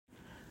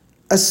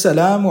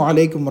Assalamu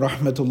alaikum wa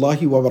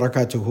rahmatullahi wa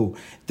barakatuhu.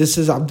 This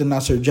is Abdul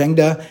Nasser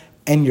Jangda,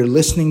 and you're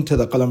listening to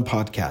the Qalam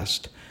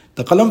Podcast.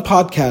 The Qalam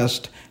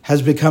Podcast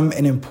has become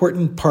an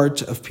important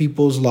part of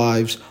people's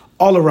lives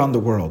all around the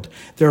world.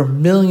 There are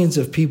millions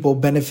of people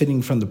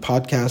benefiting from the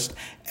podcast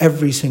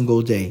every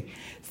single day.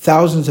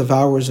 Thousands of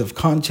hours of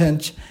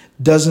content,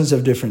 dozens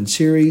of different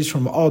series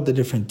from all the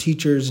different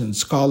teachers and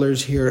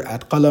scholars here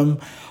at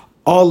Qalam.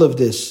 All of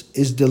this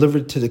is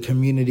delivered to the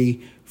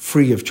community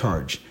free of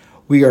charge.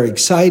 We are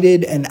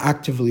excited and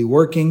actively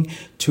working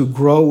to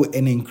grow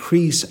and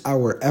increase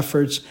our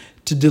efforts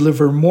to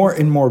deliver more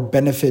and more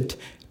benefit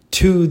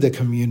to the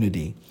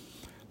community.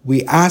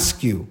 We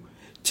ask you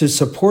to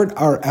support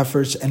our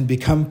efforts and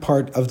become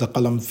part of the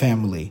Qalam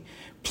family.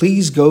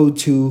 Please go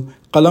to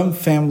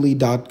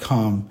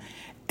qalamfamily.com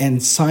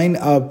and sign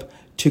up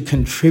to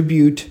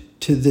contribute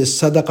to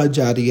this sadaqah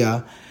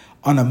jariyah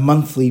on a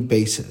monthly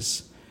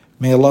basis.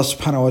 May Allah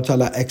subhanahu wa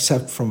ta'ala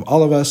accept from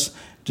all of us.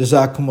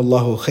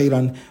 Jazakumullahu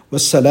khairan.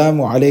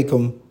 Wassalamu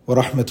alaikum wa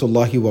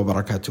rahmatullahi wa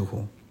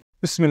barakatuhu.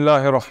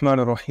 Bismillahir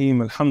Rahmanir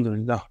Rahim.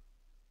 Alhamdulillah.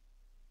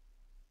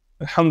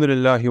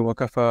 Alhamdulillahi wa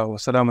kafa wa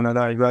salamun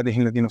ala ibadihi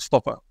alladhina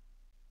istafa.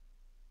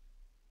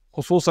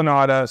 خصوصا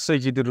على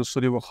سيد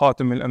الرسل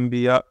وخاتم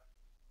الأنبياء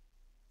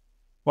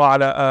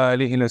وعلى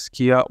آله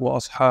الأزكياء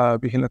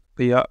وأصحابه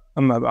الأتقياء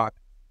أما بعد.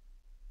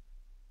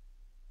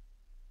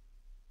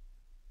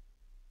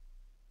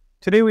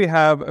 Today we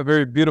have a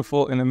very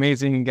beautiful and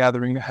amazing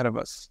gathering ahead of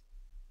us.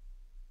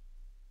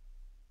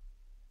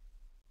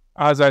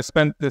 As I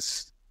spent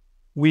this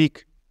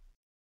week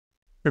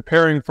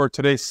preparing for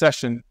today's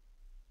session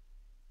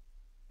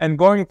and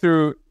going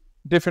through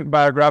different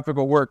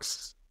biographical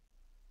works,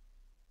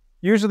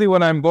 usually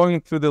when I'm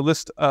going through the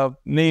list of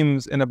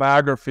names in a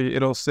biography,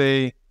 it'll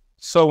say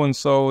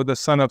so-and-so, the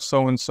son of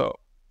so-and-so.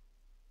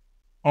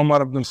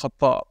 Umar ibn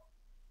al-Khattab,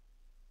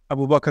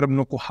 Abu Bakr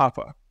ibn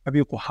Quhafa,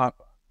 Abi Quhafa.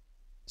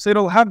 So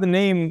it'll have the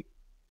name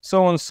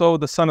so-and-so,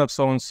 the son of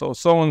so-and-so,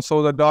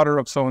 so-and-so, the daughter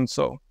of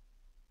so-and-so.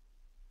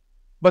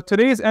 But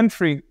today's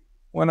entry,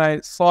 when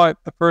I saw it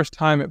the first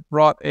time, it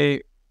brought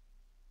a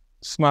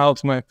smile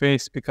to my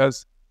face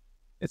because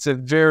it's a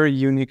very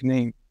unique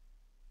name.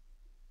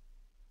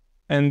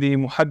 And the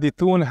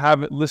muhaddithun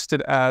have it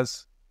listed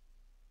as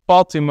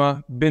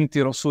Fatima bint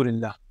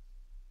Rasulillah.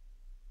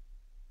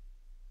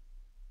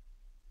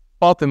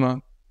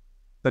 Fatima,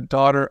 the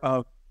daughter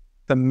of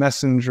the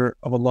messenger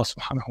of Allah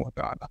subhanahu wa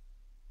ta'ala.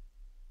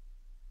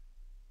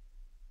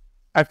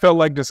 I felt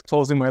like just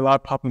closing my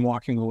laptop and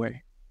walking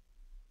away.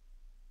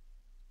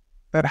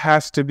 That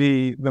has to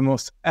be the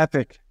most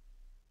epic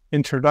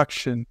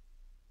introduction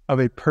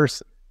of a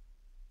person.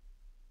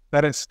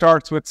 That it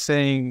starts with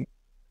saying,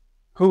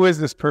 who is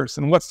this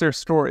person? What's their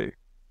story?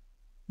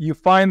 You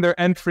find their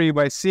entry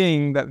by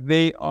seeing that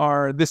they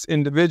are this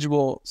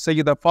individual,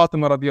 Sayyidah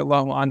Fatima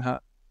radiallahu anha,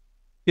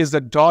 is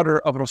the daughter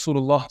of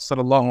Rasulullah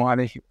sallallahu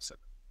alayhi wa sallam.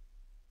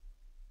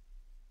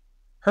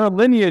 Her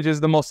lineage is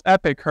the most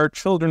epic, her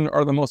children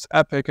are the most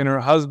epic, and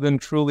her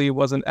husband truly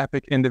was an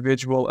epic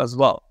individual as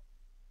well.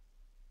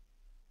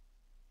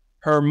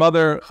 Her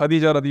mother,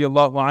 Khadija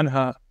radiallahu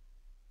anha,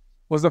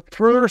 was the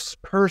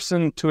first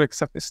person to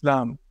accept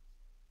Islam.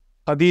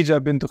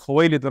 Khadija bint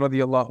Khuwaylid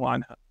radiallahu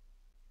anha.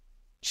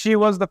 She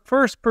was the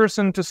first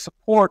person to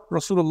support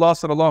Rasulullah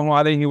sallallahu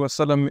alayhi wa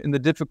sallam in the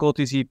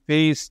difficulties he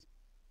faced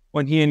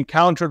when he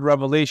encountered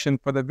revelation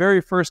for the very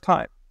first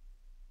time.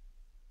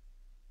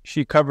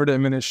 She covered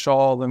him in his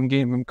shawl and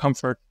gave him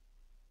comfort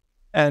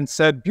and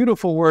said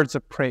beautiful words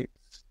of praise.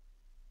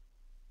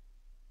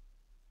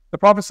 The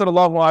Prophet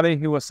sallallahu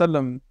alayhi wa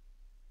sallam,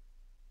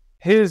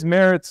 his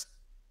merits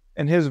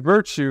and his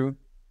virtue,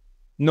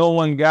 no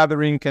one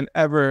gathering can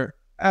ever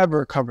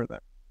cover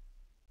them.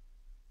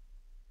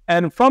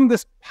 And from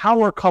this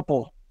power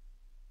couple,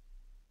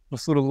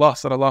 Rasulullah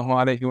sallallahu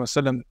alayhi wa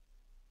sallam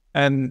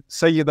and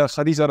Sayyidah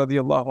Khadija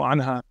radiallahu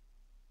anha,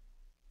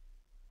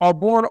 are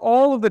born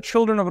all of the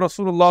children of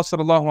Rasulullah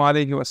sallallahu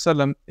alayhi wa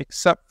sallam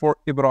except for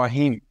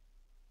Ibrahim,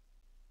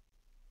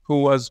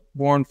 who was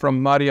born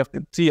from Maria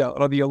Qibtiyya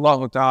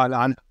radiallahu ta'ala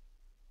anha.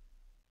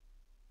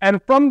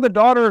 And from the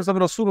daughters of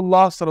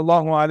Rasulullah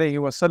sallallahu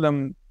alayhi wa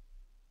sallam,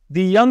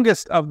 the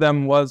youngest of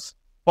them was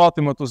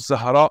Fatima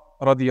az-Zahra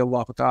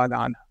radiallahu ta'ala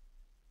anha.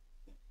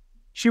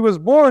 She was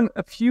born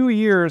a few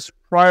years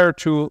prior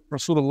to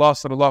Rasulullah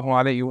sallallahu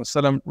alayhi wa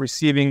sallam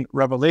receiving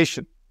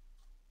revelation.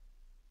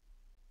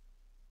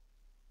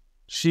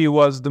 She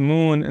was the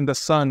moon and the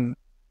sun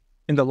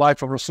in the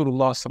life of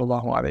Rasulullah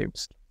sallallahu alayhi wa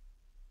sallam.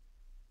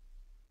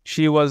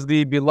 She was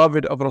the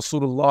beloved of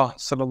Rasulullah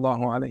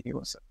sallallahu alayhi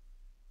wa sallam.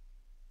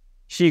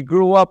 She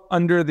grew up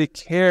under the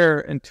care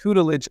and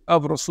tutelage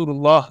of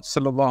Rasulullah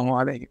sallallahu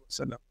alayhi wa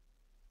sallam.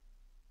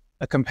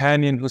 A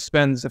companion who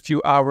spends a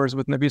few hours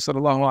with Nabi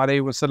sallallahu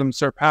alayhi wa sallam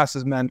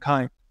surpasses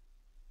mankind.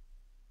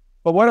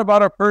 But what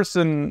about a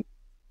person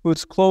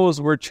whose clothes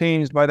were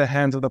changed by the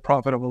hands of the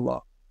Prophet of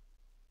Allah,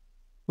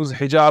 whose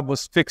hijab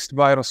was fixed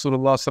by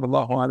Rasulullah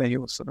sallallahu alayhi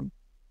wa sallam,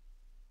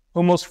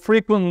 who most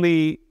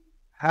frequently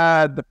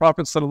had the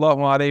Prophet sallallahu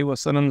alaihi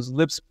wasallam's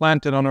lips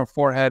planted on her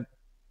forehead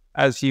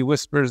as he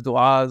whispers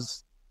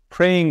du'as,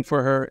 praying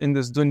for her in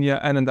this dunya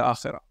and in the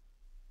akhirah.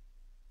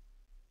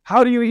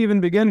 How do you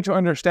even begin to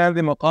understand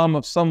the maqam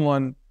of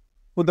someone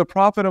who the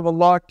Prophet of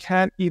Allah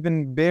can't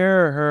even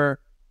bear her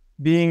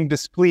being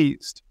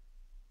displeased?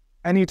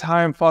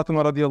 Anytime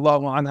Fatima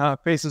radiallahu anha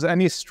faces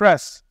any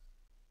stress,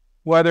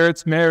 whether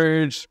it's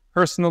marriage,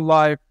 personal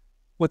life,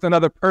 with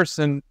another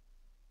person,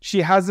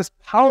 she has this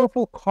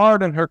powerful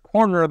card in her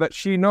corner that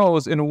she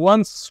knows in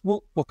one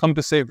swoop will come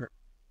to save her.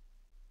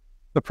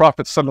 The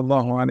Prophet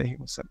sallallahu alaihi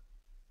wasallam.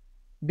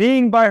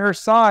 Being by her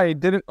side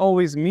didn't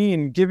always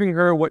mean giving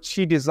her what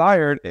she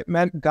desired. It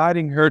meant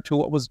guiding her to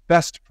what was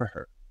best for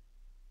her.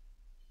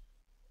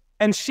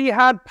 And she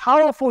had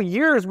powerful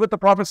years with the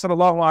Prophet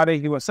sallallahu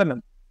alaihi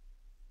wasallam,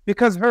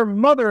 because her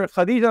mother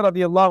Khadija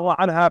radiallahu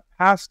anha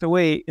passed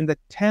away in the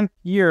 10th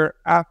year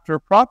after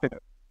prophethood.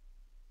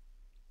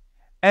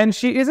 And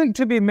she isn't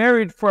to be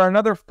married for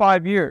another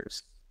 5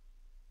 years.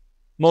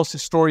 Most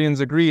historians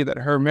agree that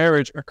her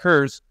marriage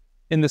occurs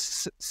in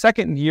the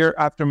second year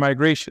after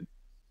migration.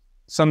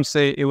 Some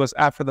say it was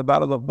after the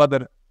Battle of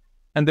Badr,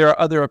 and there are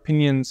other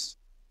opinions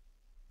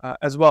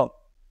as well.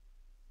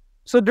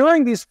 So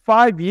during these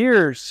 5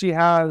 years, she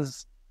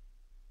has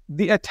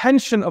the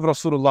attention of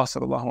Rasulullah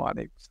sallallahu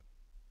alaihi wasallam,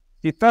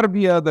 the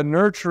tarbiyah, the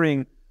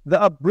nurturing,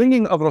 the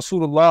upbringing of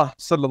Rasulullah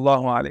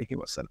sallallahu alaihi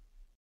wasallam.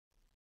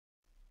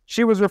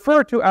 She was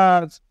referred to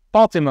as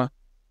Fatima,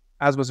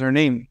 as was her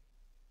name.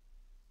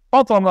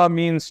 Fatima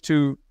means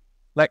to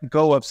let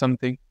go of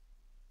something,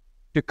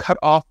 to cut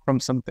off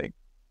from something.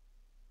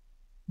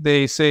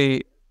 They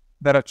say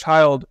that a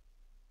child,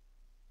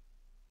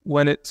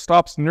 when it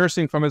stops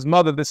nursing from his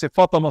mother, they say,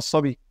 Fatima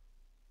Sabi.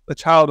 The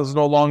child is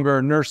no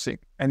longer nursing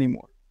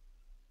anymore.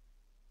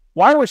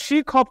 Why was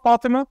she called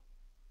Fatima?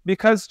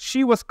 Because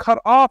she was cut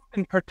off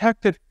and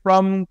protected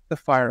from the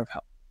fire of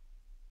hell.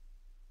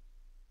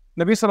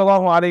 Nabi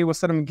sallallahu alayhi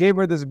wasallam gave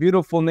her this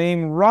beautiful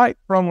name right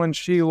from when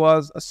she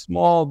was a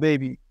small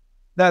baby.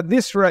 That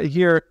this right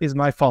here is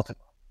my Fatima.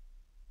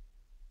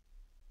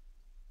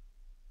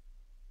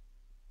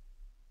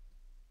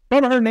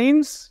 One of her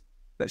names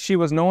that she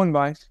was known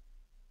by,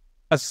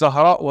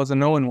 As-Zahra, was a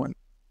known one.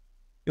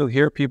 You'll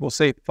hear people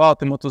say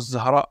Fatimatu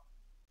Zahra,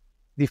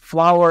 the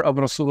flower of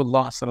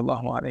Rasulullah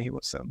sallallahu alayhi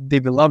wasallam, the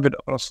beloved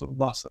of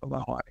Rasulullah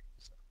sallallahu alayhi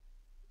wasallam.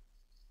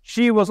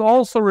 She was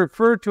also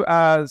referred to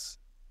as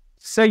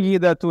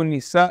Sayyidatu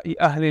Nisa'i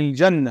Ahlil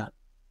Jannah.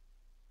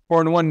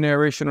 For in one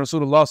narration,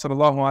 Rasulullah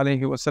sallallahu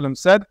alayhi wasallam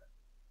said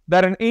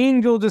that an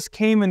angel just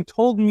came and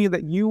told me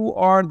that you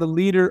are the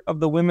leader of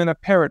the women of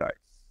paradise.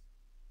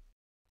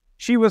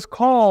 She was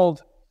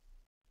called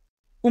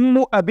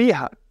Ummu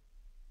Abiha,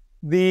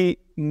 the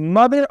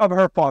mother of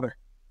her father.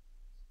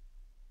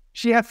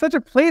 She had such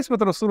a place with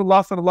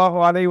Rasulullah sallallahu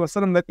alayhi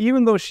wasallam that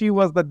even though she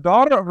was the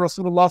daughter of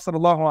Rasulullah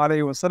sallallahu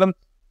alayhi wasallam,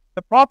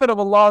 the Prophet of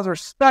Allah's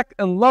respect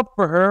and love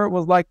for her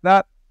was like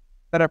that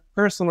a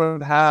person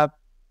would have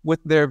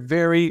with their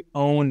very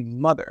own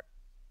mother.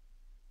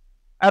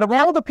 Out of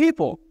all the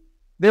people,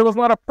 there was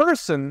not a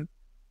person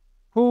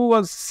who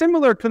was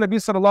similar to Nabi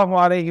sallallahu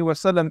alayhi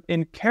wasallam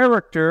in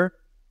character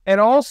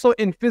and also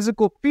in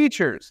physical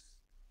features,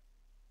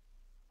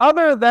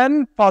 other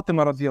than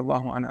Fatima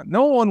radiallahu anha.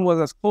 No one was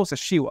as close as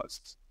she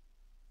was.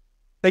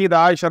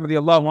 Sayyidah Aisha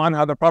radiallahu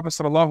anha, the Prophet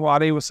sallallahu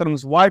alayhi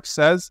wasallam's wife,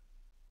 says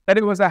that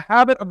it was a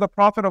habit of the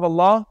Prophet of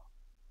Allah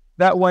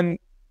that when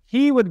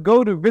he would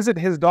go to visit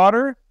his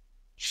daughter,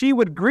 she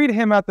would greet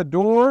him at the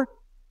door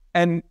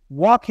and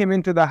walk him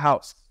into the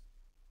house.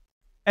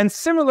 And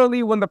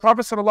similarly, when the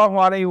Prophet sallallahu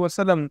alayhi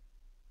wasallam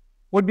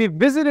would be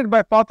visited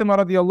by Fatima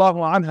radiallahu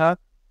anha,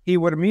 he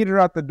would meet her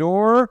at the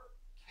door,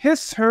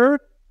 kiss her,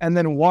 and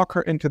then walk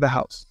her into the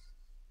house.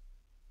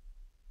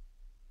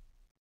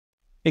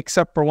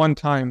 Except for one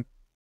time,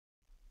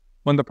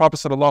 when the Prophet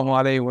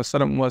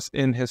ﷺ was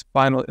in his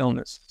final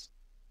illness.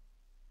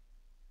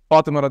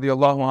 Fatima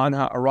radiallahu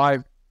anha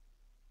arrived,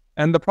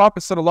 and the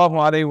Prophet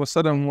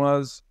ﷺ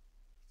was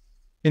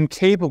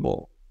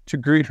incapable to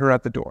greet her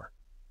at the door.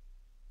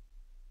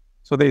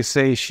 So they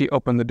say she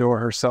opened the door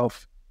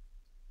herself,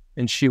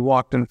 and she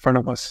walked in front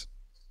of us.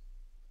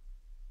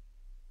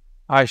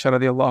 Aisha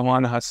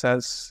radiallahu anha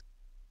says,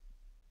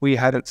 we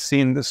hadn't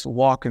seen this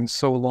walk in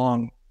so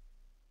long.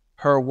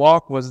 Her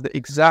walk was the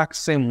exact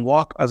same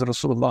walk as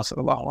Rasulullah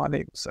sallallahu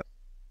alayhi wasallam.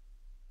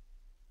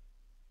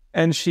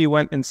 And she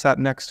went and sat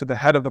next to the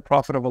head of the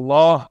Prophet of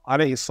Allah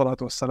alayhi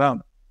salatu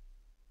wasalam.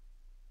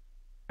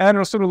 And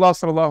Rasulullah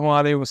sallallahu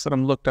alayhi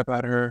wasallam looked up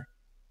at her.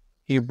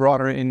 He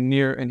brought her in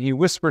near and he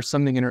whispered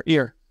something in her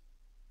ear.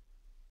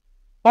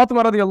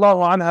 Fatima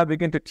radiallahu anha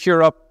began to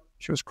tear up.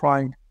 She was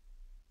crying.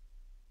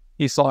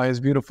 He saw his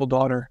beautiful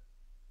daughter,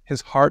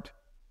 his heart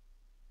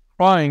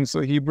crying,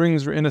 so he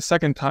brings her in a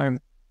second time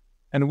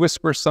and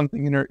whispers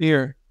something in her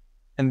ear.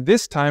 And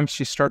this time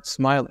she starts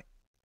smiling.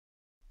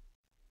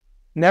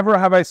 Never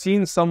have I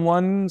seen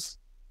someone's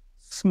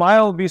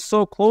smile be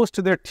so close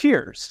to their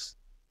tears.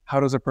 How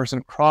does a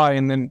person cry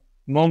and then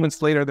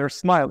moments later they're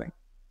smiling?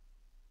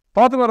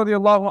 Fatima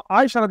radiallahu,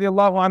 Aisha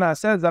radiallahu anha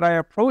says that I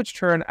approached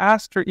her and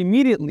asked her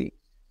immediately,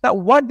 that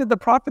what did the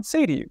Prophet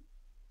say to you?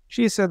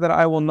 She said that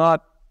I will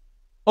not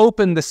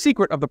open the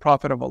secret of the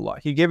Prophet of Allah.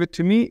 He gave it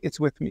to me, it's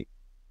with me.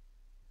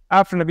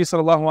 After Nabi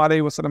sallallahu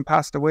alayhi wasallam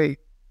passed away,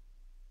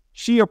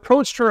 she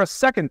approached her a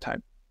second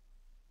time.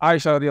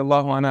 Aisha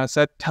radiallahu anha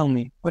said, tell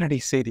me, what did he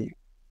say to you?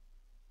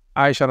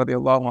 Aisha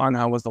radiallahu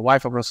anha was the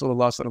wife of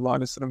Rasulullah sallallahu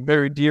alayhi wasallam,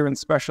 very dear and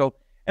special.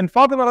 And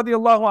Fatima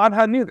radiallahu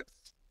anha knew this.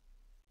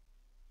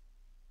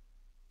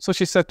 So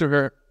she said to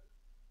her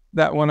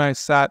that when I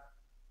sat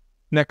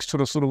next to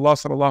Rasulullah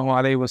sallallahu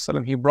alayhi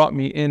wasallam, he brought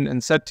me in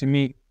and said to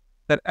me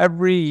that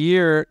every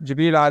year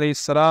Jibreel alayhi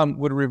salam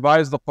would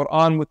revise the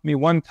Quran with me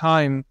one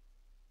time.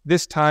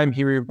 This time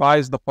he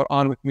revised the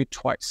Quran with me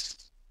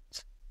twice.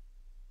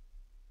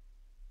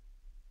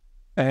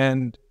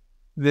 And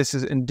this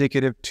is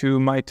indicative to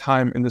my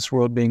time in this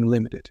world being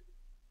limited.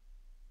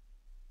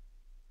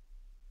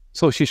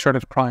 So she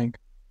started crying,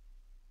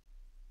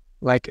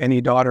 like any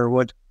daughter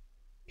would,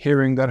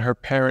 hearing that her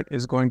parent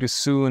is going to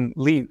soon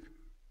leave.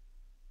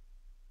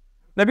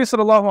 Nabi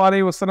sallallahu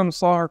alayhi wasallam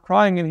saw her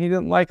crying and he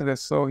didn't like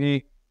this, so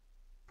he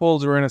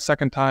pulls her in a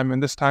second time,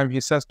 and this time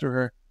he says to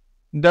her,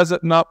 does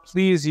it not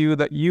please you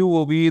that you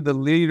will be the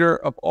leader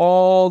of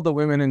all the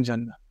women in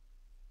Jannah?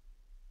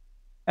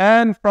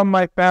 And from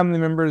my family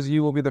members,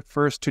 you will be the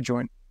first to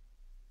join.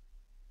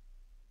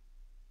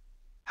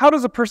 How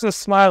does a person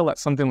smile at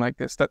something like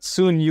this, that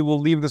soon you will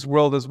leave this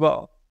world as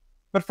well?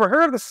 But for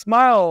her, the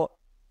smile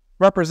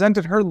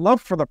represented her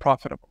love for the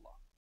Prophet of Allah.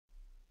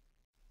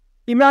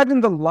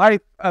 Imagine the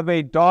life of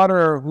a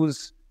daughter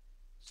whose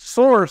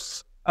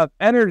source of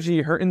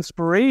energy, her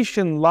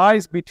inspiration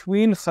lies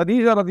between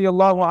Khadija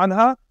radiallahu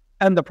anha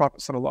and the Prophet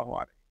sallallahu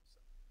alaihi wasallam.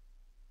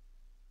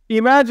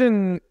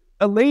 Imagine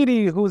a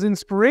lady whose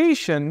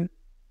inspiration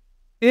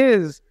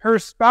is her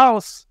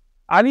spouse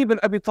Ali ibn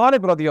Abi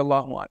Talib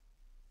radiallahu anhu.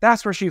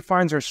 That's where she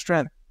finds her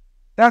strength.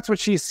 That's what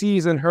she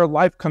sees in her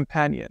life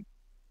companion.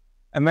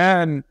 A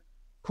man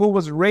who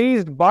was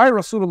raised by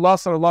Rasulullah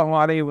sallallahu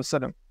alaihi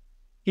wasallam.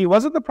 He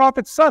wasn't the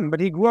Prophet's son,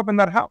 but he grew up in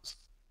that house.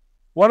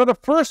 One of the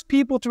first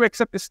people to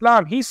accept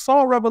Islam, he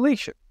saw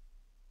revelation.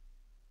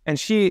 And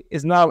she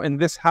is now in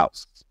this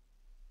house.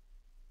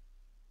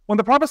 When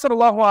the Prophet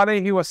sallallahu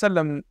alaihi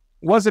wasallam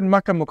was in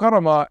Makkah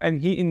Mukarramah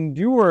and he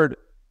endured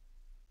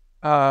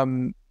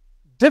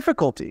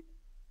difficulty,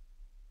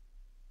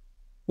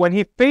 when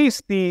he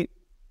faced the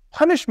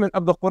punishment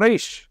of the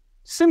Quraysh,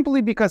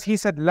 simply because he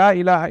said, La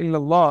ilaha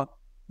illallah,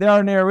 there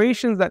are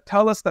narrations that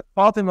tell us that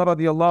Fatima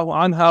radiallahu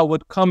anha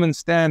would come and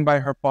stand by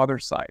her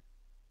father's side.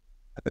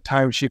 At the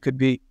time, she could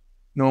be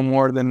no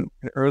more than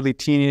an early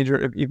teenager,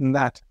 if even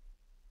that.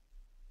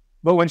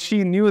 But when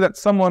she knew that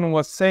someone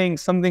was saying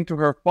something to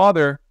her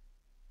father,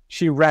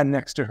 she ran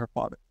next to her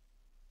father.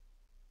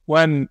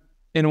 When,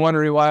 in one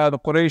riwayah, the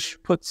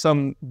Quraysh put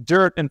some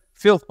dirt and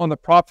filth on the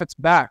Prophet's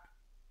back,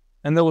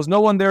 and there was no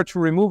one there to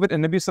remove it,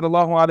 and Nabi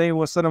sallallahu alayhi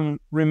wasallam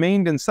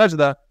remained in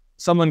sajda,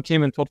 someone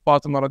came and told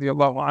Fatima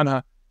radiallahu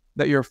anha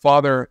that your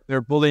father,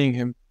 they're bullying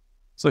him.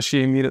 So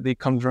she immediately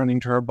comes running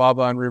to her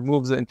Baba and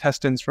removes the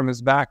intestines from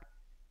his back,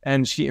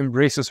 and she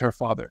embraces her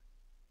father.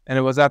 And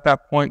it was at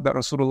that point that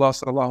Rasulullah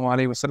sallallahu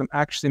alaihi wasallam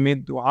actually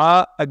made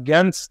dua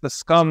against the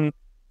scum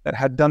that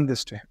had done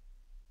this to him.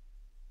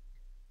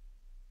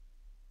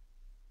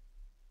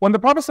 When the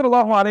Prophet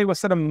sallallahu alaihi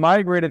wasallam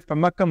migrated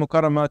from Makkah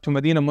Mukarramah to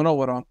Medina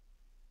Munawwarah,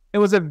 it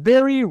was a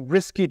very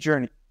risky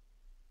journey.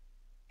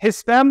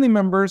 His family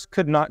members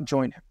could not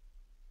join him.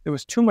 There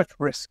was too much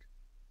risk.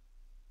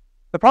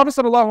 The Prophet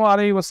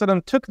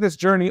ﷺ took this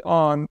journey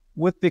on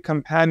with the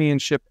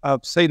companionship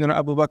of Sayyidina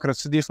Abu Bakr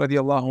as-Siddiq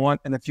radiallahu anhu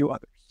and a few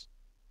others.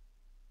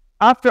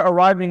 After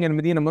arriving in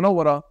Medina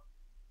Munawwarah,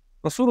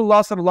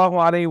 Rasulullah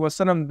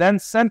ﷺ then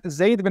sent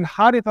Zayd bin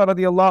Haritha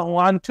radiallahu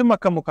anhu to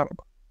Makkah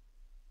Mukarramah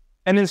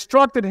and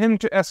instructed him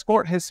to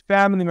escort his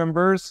family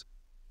members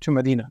to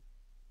Medina.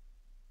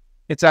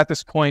 It's at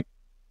this point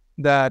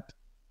that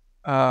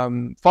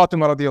Fatima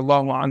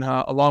radiallahu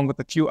anha, along with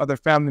a few other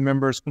family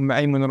members,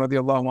 Ayman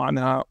radiallahu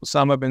anha,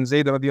 Usama bin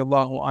Zayd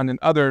radiallahu anhu, and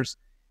others,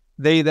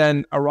 they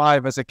then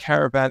arrive as a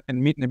caravan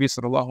and meet Nabi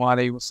sallallahu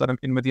alayhi wasallam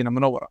in Medina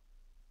Munawwarah.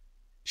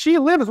 She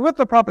lives with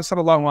the Prophet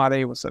sallallahu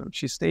alayhi wasallam.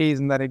 She stays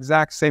in that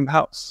exact same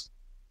house.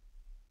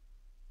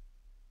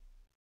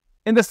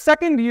 In the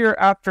second year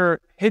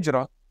after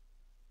Hijrah,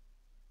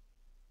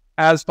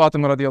 as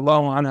Fatima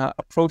radiallahu anha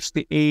approached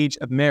the age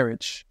of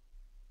marriage,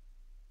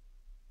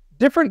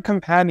 different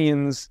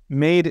companions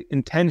made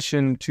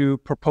intention to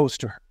propose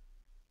to her.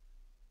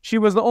 She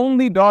was the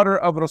only daughter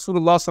of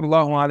Rasulullah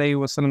sallallahu alaihi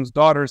wasallam's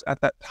daughters at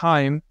that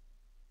time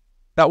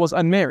that was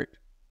unmarried.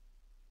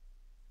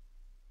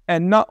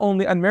 And not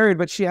only unmarried,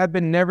 but she had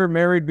been never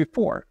married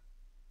before.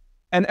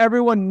 And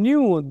everyone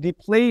knew the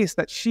place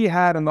that she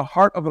had in the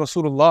heart of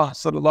Rasulullah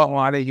sallallahu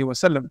alaihi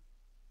wasallam.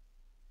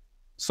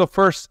 So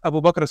first,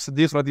 Abu Bakr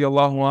as-Siddiq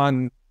radiallahu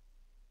anhu,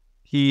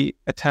 he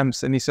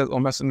attempts and he says, O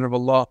Messenger of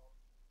Allah,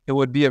 it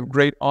would be of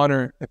great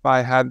honor if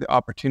I had the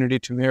opportunity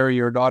to marry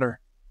your daughter.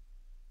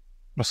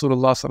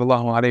 Rasulullah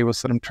sallallahu alaihi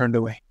wasallam turned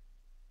away.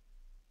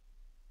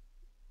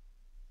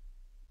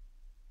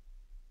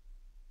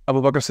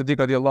 Abu Bakr Siddiq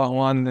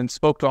radiallahu anh and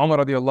spoke to Umar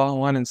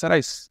radiallahu anh and said,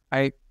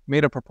 I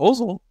made a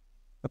proposal.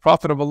 The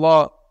Prophet of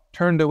Allah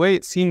turned away.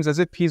 It seems as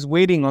if he's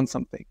waiting on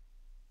something.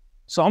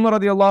 So Umar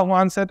radiallahu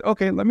anh said,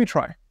 okay, let me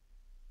try.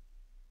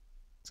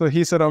 So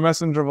he said, O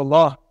Messenger of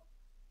Allah,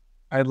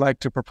 I'd like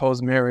to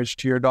propose marriage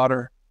to your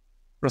daughter.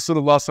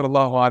 Rasulullah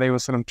sallallahu alayhi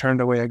wasallam turned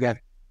away again.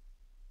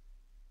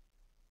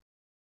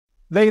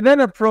 They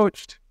didn't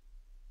approach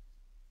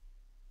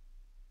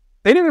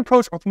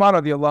Uthman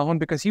radiallahu anh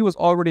because he was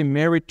already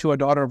married to a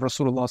daughter of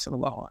Rasulullah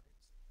sallallahu alayhi wasallam.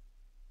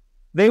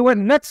 They went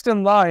next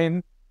in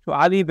line to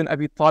Ali bin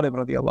Abi Talib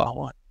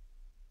radiallahu anh.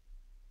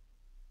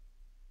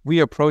 We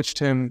approached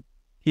him.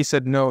 He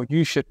said, no,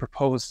 you should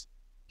propose.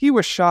 He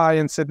was shy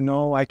and said,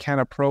 no, I can't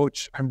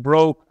approach. I'm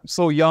broke. I'm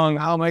so young.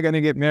 How am I going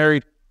to get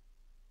married?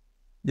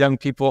 Young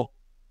people,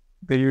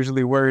 they're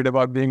usually worried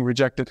about being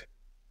rejected.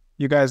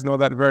 You guys know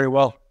that very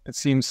well, it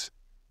seems.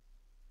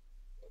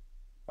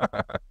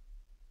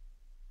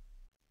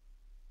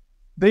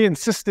 They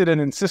insisted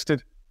and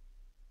insisted.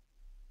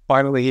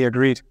 Finally, he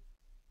agreed.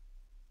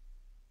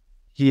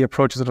 He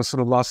approaches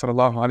Rasulullah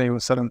sallallahu alayhi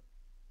wasallam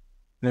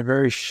in a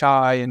very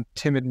shy and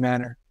timid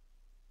manner,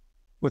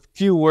 with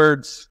few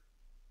words.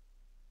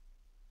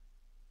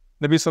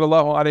 Nabi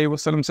sallallahu alayhi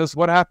wasallam says,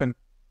 what happened?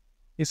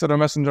 He said, O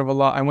Messenger of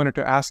Allah, I wanted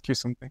to ask you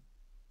something.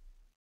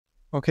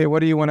 Okay, what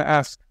do you want to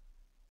ask?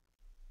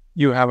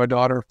 You have a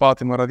daughter,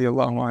 Fatima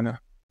radiallahu anha.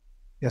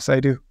 Yes, I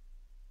do.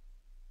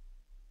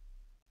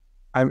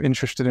 I'm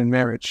interested in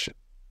marriage.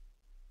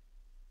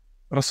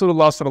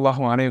 Rasulullah sallallahu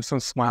alayhi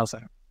wasallam smiles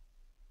at him.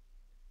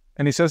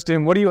 And he says to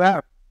him, what do you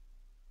have?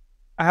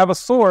 I have a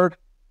sword,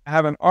 I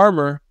have an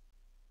armor,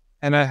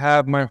 and I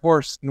have my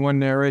horse, in one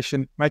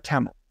narration, my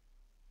camel.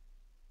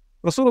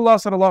 Rasulullah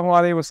sallallahu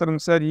alayhi wasallam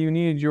said, you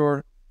need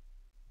your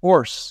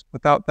horse.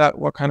 Without that,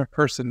 what kind of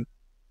person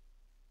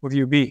will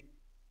you be?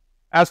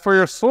 As for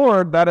your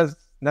sword, that is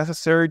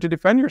necessary to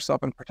defend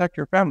yourself and protect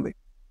your family.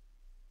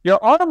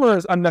 Your armor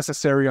is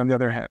unnecessary, on the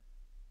other hand.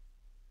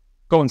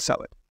 Go and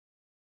sell it.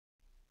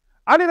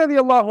 Ali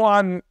radiallahu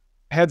anh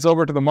heads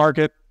over to the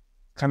market,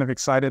 kind of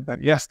excited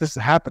that, yes, this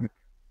is happening.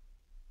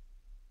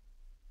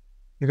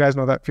 You guys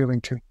know that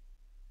feeling too.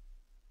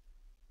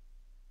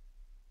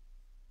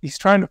 He's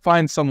trying to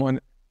find someone.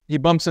 He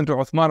bumps into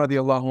Uthman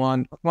radiallahu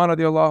anh. Uthman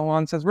radiallahu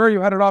anh says, where are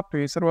you headed off to?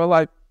 He said, well,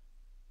 I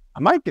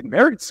might get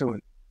married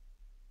soon,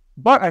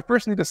 but I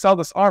first need to sell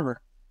this armor.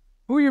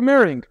 Who are you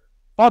marrying?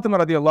 Fatima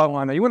radiallahu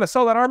anha. You want to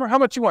sell that armor? How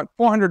much you want?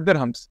 400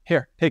 dirhams.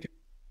 Here, take it.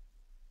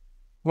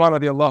 Uthman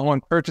radiallahu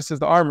anh purchases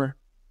the armor.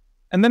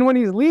 And then when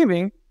he's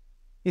leaving,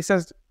 he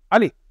says,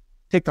 Ali,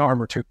 take the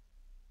armor too.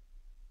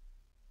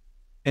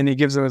 And he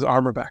gives him his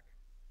armor back.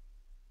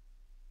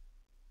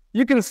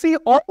 You can see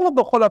all of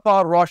the Khulafa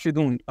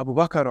al-Rashidun, Abu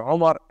Bakr,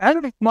 Umar,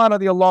 and Uthman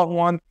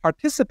radiallahu anh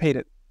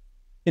participated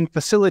in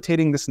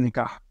facilitating this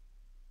nikah.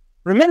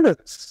 Remember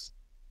this,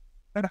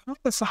 that how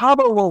the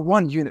Sahaba were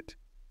one unit,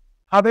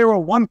 how they were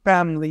one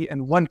family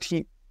and one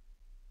team.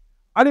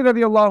 Ali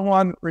radiallahu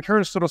anh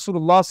returns to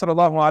Rasulullah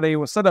sallallahu alayhi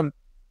wasallam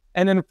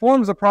and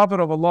informs the Prophet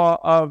of Allah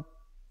of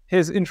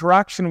his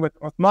interaction with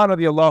Uthman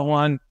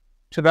radiallahu anh.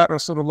 To that,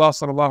 Rasulullah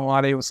sallallahu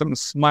alayhi wasallam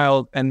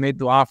smiled and made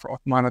dua for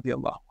Uthman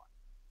radiallahu anh.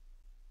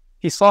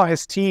 He saw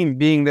his team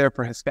being there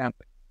for his family.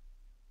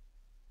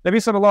 Nabi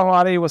sallallahu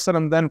alayhi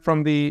wasallam then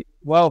from the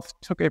wealth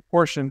took a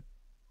portion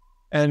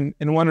and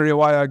in one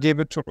riwayah gave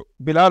it to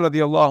Bilal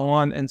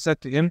radiallahu anh and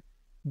said to him,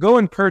 go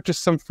and purchase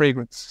some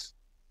fragrance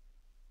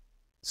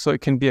so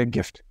it can be a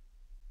gift.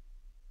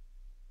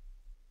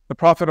 The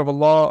Prophet of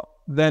Allah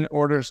then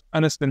orders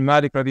Anas bin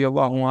Malik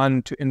radiallahu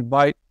anh to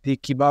invite the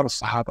Kibar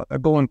al-Sahaba, to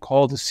go and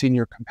call the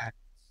senior companions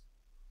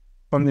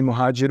from the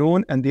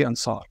Muhajirun and the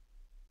Ansar.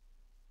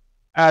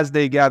 As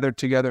they gathered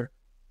together,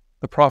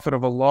 the Prophet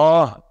of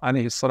Allah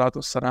alayhi salatu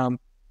wasalam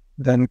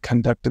then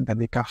conducted the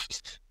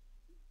nikah.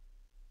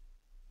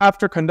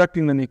 After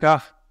conducting the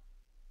nikah,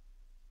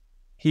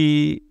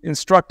 he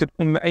instructed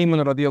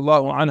Ayman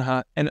radiallahu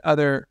anha and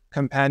other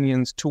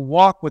companions to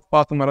walk with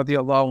Fatima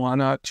radiallahu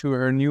anha to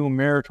her new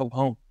marital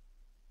home.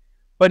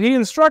 But he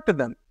instructed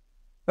them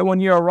that when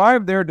you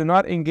arrive there, do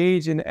not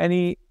engage in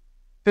any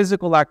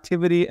physical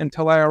activity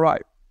until I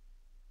arrive.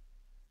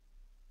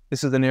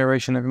 This is the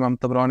narration of Imam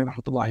Tabrani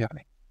rahmatullahi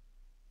alayhi.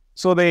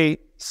 So they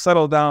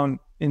settle down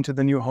into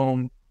the new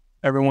home.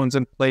 Everyone's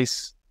in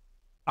place.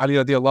 Ali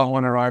radiallahu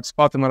anhu arrives.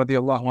 Fatima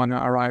radiallahu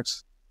anha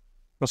arrives.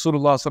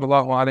 Rasulullah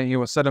sallallahu alayhi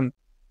wa sallam,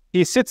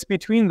 he sits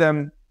between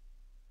them.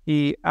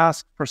 He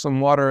asks for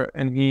some water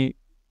and he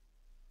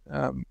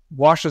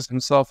washes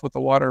himself with the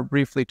water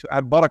briefly to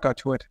add barakah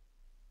to it.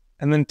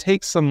 And then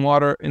takes some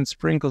water and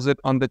sprinkles it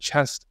on the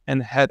chest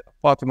and head of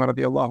Fatima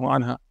radiallahu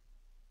anha.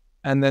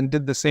 And then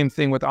did the same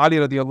thing with Ali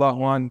radiallahu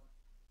anhu.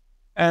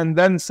 And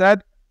then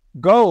said,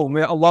 go,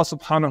 may Allah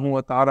subhanahu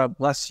wa ta'ala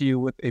bless you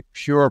with a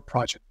pure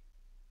progeny.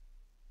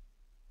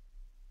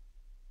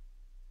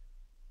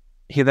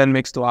 He then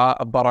makes dua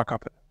of barakah.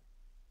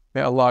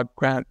 May Allah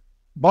grant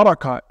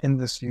barakah in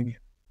this union.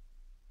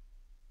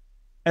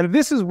 And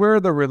this is where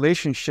the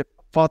relationship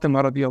of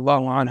Fatima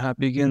radiallahu anha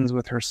begins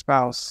with her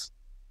spouse,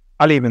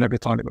 Ali ibn Abi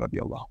Talib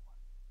radiallahu anhu.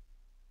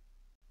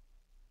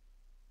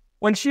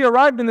 When she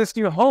arrived in this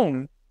new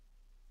home,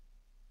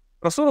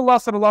 Rasulullah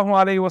sallallahu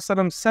alaihi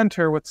wasallam sent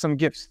her with some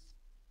gifts.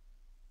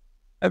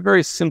 A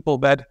very simple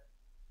bed,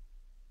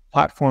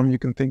 platform you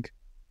can think,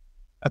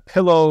 a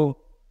pillow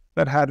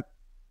that had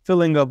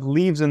filling of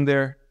leaves in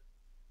there,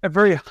 a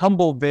very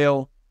humble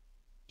veil.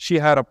 She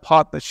had a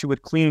pot that she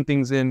would clean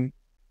things in.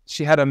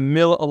 She had a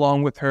mill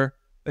along with her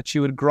that she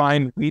would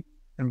grind wheat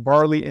and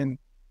barley in. A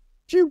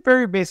few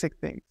very basic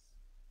things.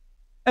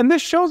 And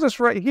this shows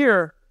us right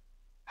here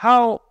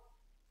how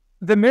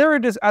the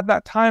marriages at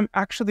that time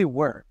actually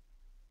were.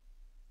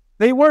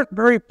 They weren't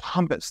very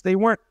pompous. They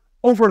weren't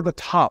over the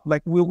top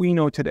like we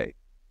know today.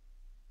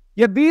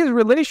 Yet these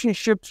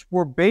relationships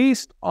were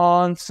based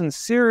on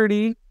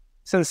sincerity,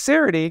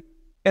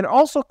 and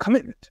also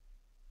commitment.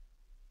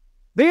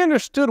 They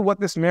understood what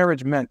this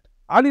marriage meant.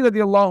 Ali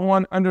radiallahu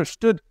anh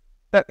understood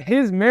that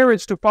his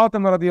marriage to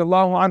Fatima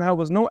radiallahu anha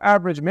was no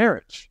average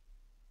marriage.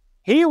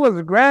 He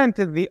was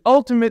granted the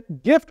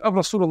ultimate gift of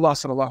Rasulullah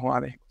sallallahu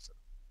alaihi wasallam.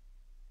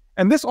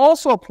 And this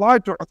also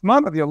applied to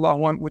Uthman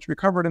radiallahu anh, which we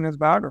covered in his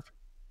biography.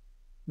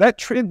 They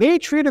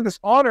treated this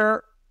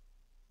honor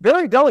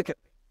very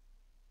delicately.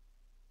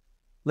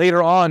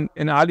 Later on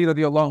in Ali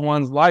radiallahu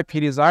anh's life, he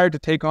desired to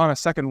take on a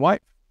second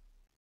wife.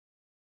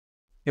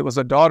 It was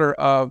a daughter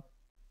of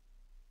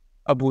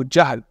Abu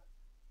Jahl.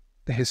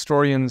 The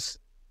historians,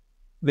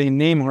 they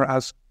name her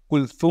as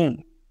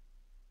Kulthum,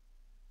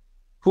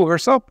 who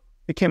herself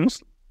became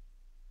Muslim.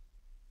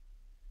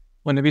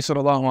 When Nabi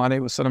sallallahu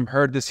alaihi wasallam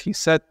heard this, he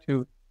said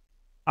to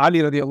Ali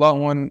radiallahu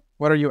anhu,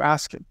 "What are you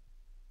asking?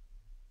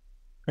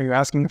 Are you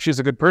asking if she's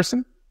a good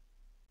person?"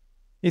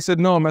 He said,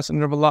 "No,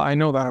 Messenger of Allah, I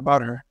know that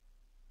about her.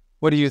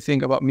 What do you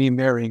think about me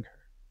marrying her?"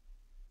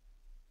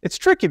 It's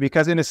tricky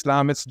because in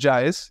Islam it's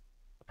jaiz.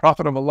 The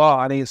Prophet of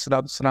Allah alayhi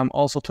salatu wasalam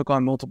also took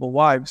on multiple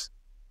wives.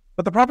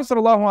 But the Prophet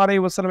sallallahu alayhi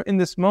wasallam in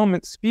this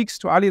moment speaks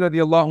to Ali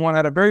radiallahu anhu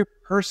at a very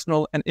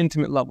personal and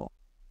intimate level.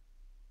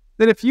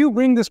 That if you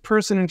bring this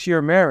person into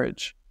your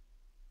marriage,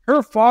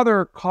 her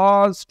father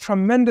caused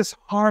tremendous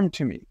harm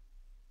to me.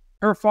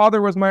 Her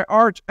father was my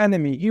arch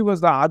enemy. He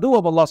was the adu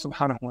of Allah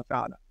subhanahu wa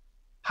ta'ala.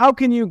 How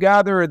can you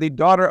gather the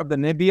daughter of the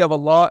Nabi of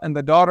Allah and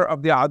the daughter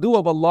of the adu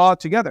of Allah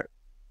together?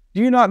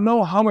 Do you not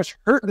know how much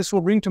hurt this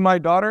will bring to my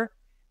daughter?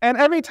 And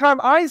every time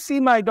I see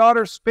my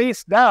daughter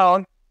face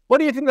down, what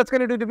do you think that's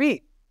going to do to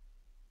me?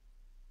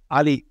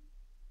 Ali,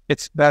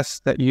 it's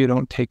best that you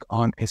don't take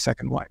on a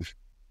second wife.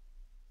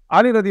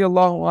 Ali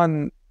radiallahu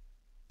anhu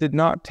did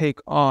not take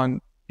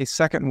on a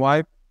second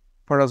wife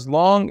for as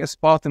long as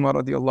Fatima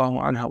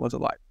radiallahu anha was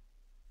alive,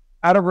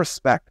 out of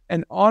respect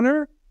and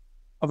honor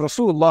of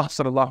Rasulullah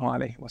sallallahu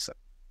alayhi wa sallam.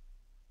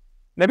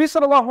 Nabi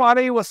sallallahu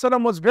alayhi wa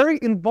sallam was very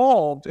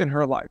involved in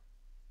her life,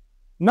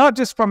 not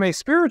just from a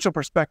spiritual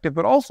perspective,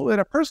 but also at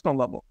a personal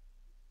level.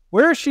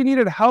 Where she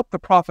needed help, the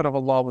Prophet of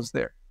Allah was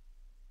there.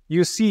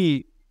 You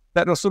see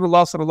that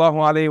Rasulullah sallallahu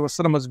alayhi wa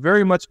sallam was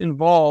very much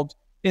involved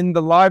in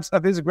the lives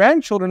of his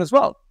grandchildren as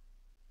well.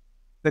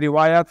 The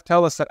riwayat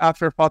tell us that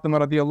after Fatima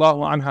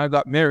radiallahu anha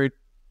got married,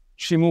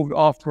 she moved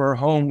off to her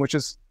home, which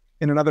is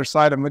in another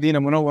side of Medina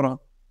Munawwara.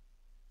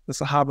 The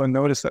Sahaba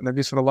noticed that Nabi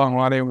sallallahu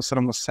alayhi wa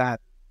sallam was sad.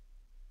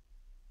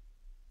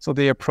 So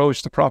they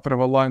approached the Prophet of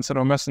Allah and said,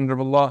 "O Messenger of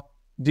Allah,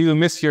 do you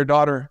miss your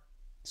daughter?"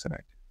 He said,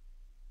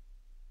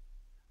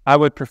 I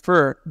would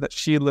prefer that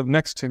she live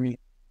next to me.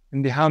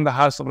 And behind the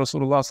house of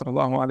Rasulullah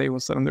sallallahu alayhi wa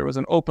sallam, there was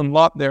an open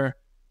lot there.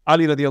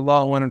 Ali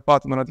radiallahu anhu and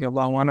Fatima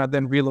radiallahu anha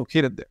then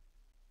relocated there.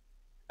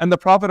 And the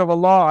Prophet of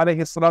Allah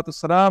alayhi salatu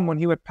salam, when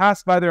he would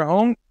pass by their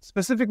home,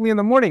 specifically in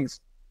the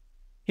mornings,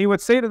 he would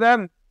say to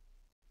them,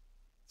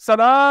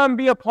 "Salam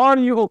be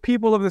upon you, O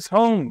people of this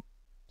home.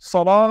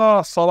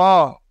 Salah,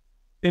 salah.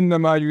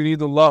 إنما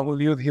يريد الله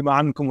ليذهب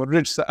عنكم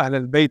الرجس أهل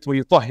البيت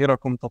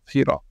ويطهركم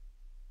تطهيرا."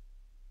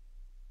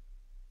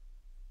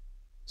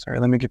 Sorry,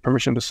 let me get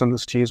permission to send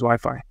this to use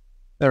Wi-Fi.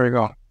 There we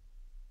go.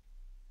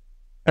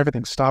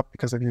 Everything stopped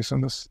because of you,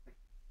 Sundus.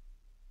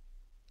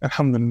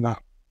 Alhamdulillah.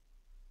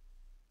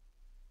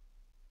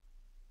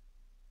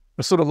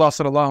 Rasulullah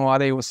sallallahu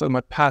alayhi wa sallam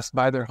would pass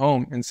by their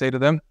home and say to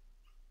them,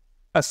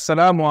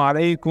 "Assalamu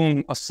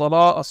alaykum,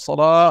 as-salah,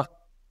 as-salah.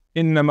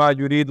 إنما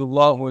يريد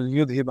الله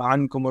ليذهب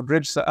عنكم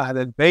الرجس أهل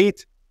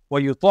البيت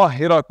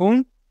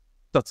ويطهركم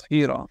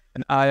تطهيرا."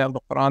 An ayah of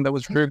the Quran that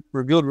was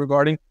revealed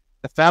regarding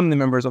the family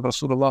members of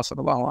Rasulullah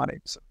sallallahu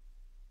alayhi wa sallam.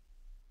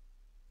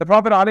 The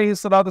Prophet alayhi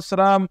salatu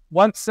wasalam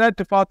once said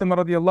to Fatima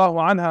radiallahu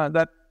anha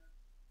that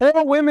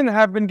 4 women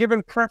have been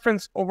given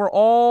preference over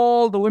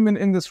all the women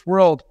in this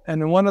world.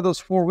 And one of those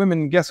 4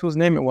 women, guess whose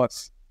name it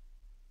was?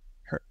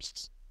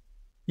 Hers.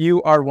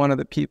 You are one of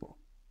the people.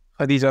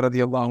 Khadija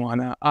radiallahu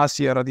anha,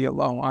 Asiya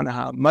radiallahu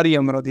anha,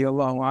 Maryam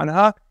radiallahu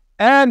anha,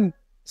 and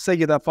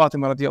Sayyida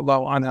Fatima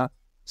radiallahu anha,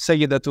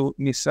 Sayyidatu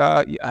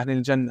Nisa'i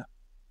Ahlil Jannah.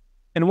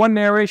 In one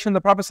narration,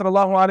 the Prophet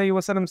sallallahu alayhi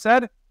wa sallam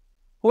said,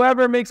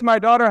 "Whoever makes my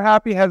daughter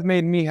happy has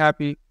made me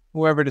happy.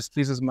 Whoever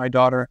displeases my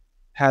daughter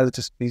has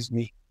displeased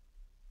me."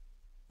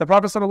 The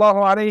Prophet sallallahu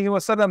alayhi wa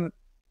sallam,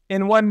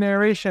 in one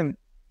narration,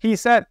 he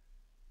said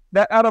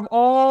that out of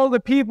all the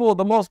people,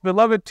 the most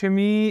beloved to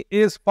me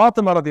is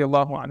Fatima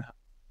radiallahu anha.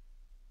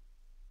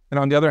 And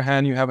on the other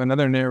hand, you have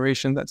another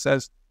narration that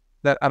says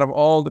that out of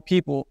all the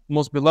people,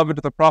 most beloved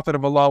to the Prophet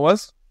of Allah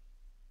was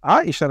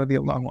Aisha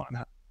radiallahu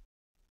anha.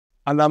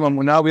 Allama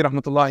Munawi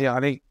rahmatullahi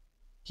alayhi.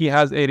 He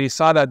has a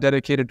risala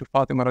dedicated to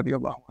Fatima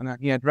radiallahu anha.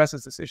 He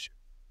addresses this issue.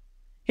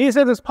 He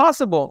says it's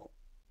possible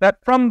that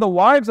from the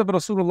wives of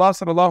Rasulullah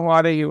sallallahu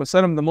alayhi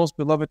wasallam, the most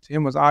beloved to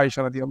him was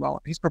Aisha radiallahu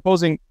anha. He's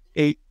proposing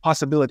a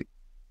possibility.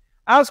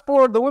 As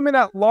for the women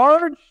at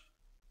large,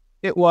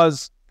 it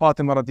was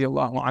Fatima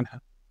radiallahu anha.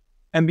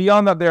 And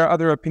beyond that, there are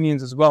other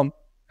opinions as well,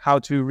 how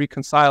to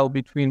reconcile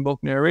between both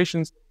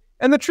narrations.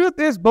 And the truth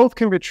is, both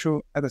can be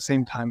true at the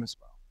same time as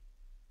well.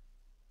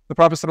 The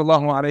Prophet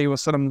sallallahu alayhi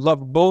wasallam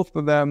loved both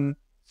of them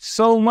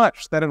so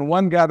much that in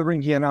one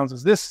gathering he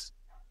announces this,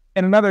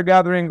 in another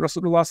gathering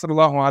Rasulullah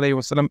sallallahu alayhi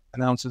wasallam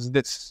announces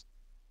this.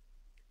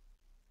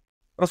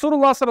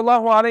 Rasulullah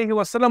sallallahu alayhi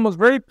wasallam was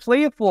very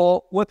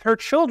playful with her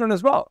children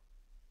as well.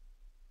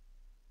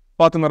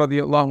 Fatima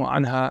radiallahu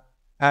anha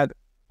had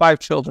 5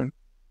 children,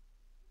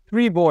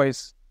 3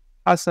 boys,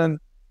 Hassan,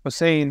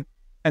 Hussein,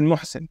 and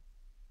Muhsin.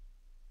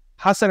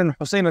 Hassan and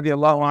Hussein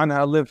radiallahu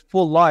anha lived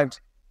full lives.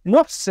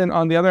 Muhsin,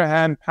 on the other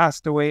hand,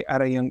 passed away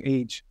at a young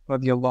age,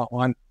 radiallahu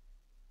anha.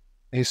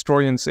 The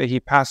historians say he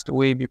passed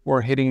away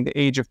before hitting the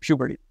age of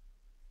puberty.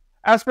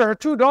 As for her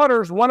 2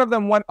 daughters, one of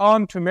them went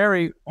on to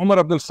marry Umar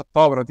ibn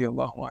al-Khattab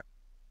radiallahu anhu.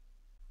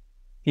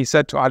 He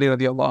said to Ali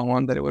radiallahu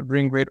anhu that it would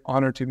bring great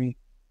honor to me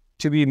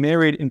to be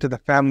married into the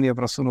family of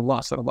Rasulullah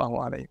sallallahu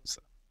alayhi wa sallam.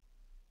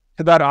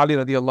 To that, Ali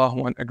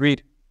radiallahu anhu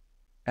agreed,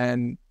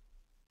 and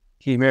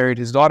he married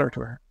his daughter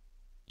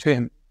to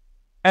him.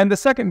 And the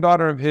second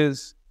daughter of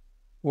his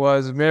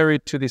was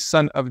married to the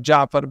son of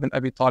Ja'far bin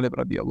Abi Talib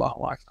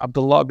radiallahu anhu,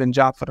 Abdullah bin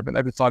Ja'far bin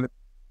Abi Talib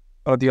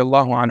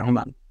radiallahu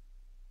anhuma.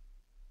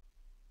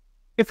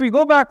 If we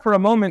go back for a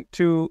moment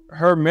to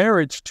her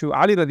marriage to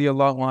Ali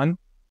radiallahu anhu,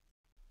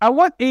 at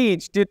what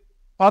age did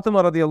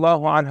Fatima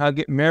radiallahu anha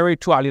get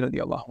married to Ali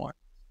radiallahu anhu?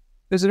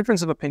 There's a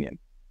difference of opinion.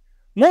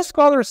 Most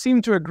scholars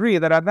seem to agree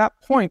that at that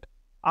point,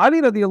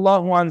 Ali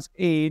radiallahu anhu's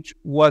age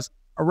was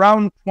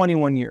around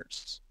 21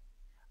 years.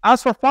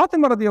 As for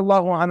Fatima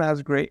radiallahu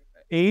anha's great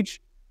age,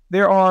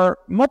 there are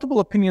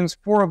multiple opinions.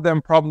 4 of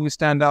them probably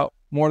stand out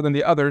more than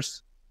the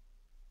others.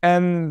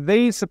 And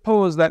they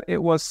suppose that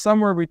it was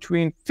somewhere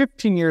between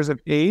 15 years of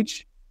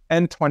age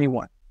and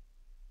 21.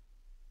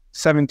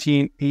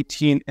 17,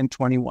 18, and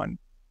 21.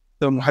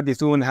 The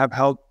muhaddithun have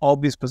held all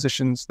these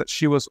positions that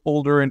she was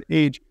older in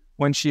age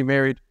when she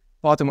married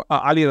Fatima,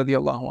 Ali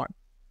radiallahu anhu.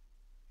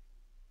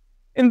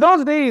 In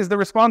those days, the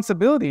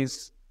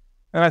responsibilities,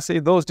 and I say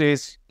those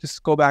days,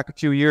 just go back a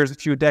few years, a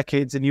few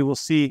decades, and you will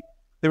see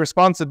the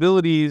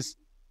responsibilities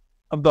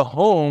of the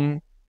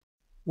home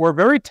were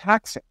very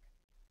taxing.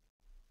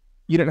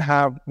 You didn't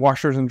have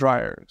washers and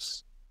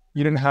dryers.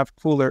 You didn't have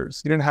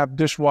coolers. You didn't have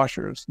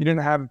dishwashers. You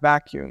didn't have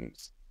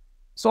vacuums.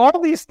 So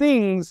all these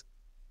things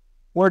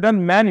were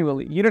done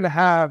manually. You didn't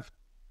have,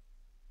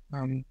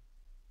 what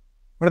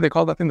do they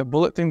call that thing? The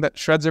bullet thing that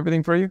shreds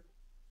everything for you?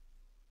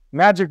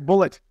 Magic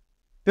bullet.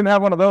 Didn't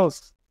have one of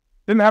those.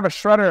 Didn't have a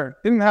shredder.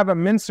 Didn't have a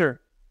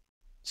mincer.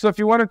 So if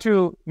you wanted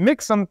to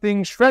mix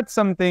something, shred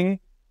something,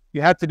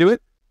 you had to do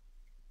it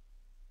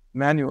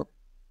manually.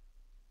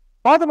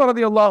 Fatima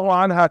radiallahu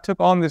anha took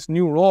on this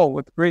new role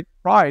with great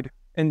pride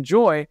and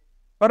joy,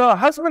 but her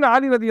husband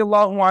Ali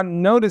radiallahu anhu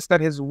noticed that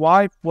his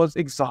wife was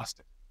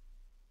exhausted.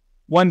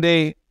 One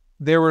day,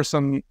 there were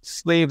some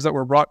slaves that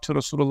were brought to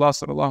Rasulullah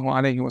sallallahu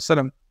alayhi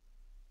wasallam,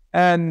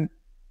 and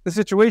the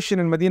situation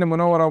in Medina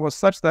Munawwara was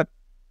such that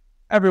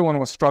everyone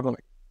was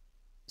struggling.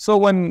 So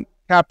when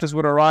captives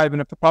would arrive,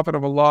 and if the Prophet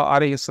of Allah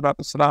alayhi salatu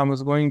wasalam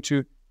was going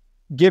to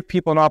give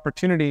people an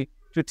opportunity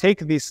to take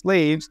these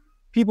slaves,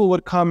 people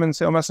would come and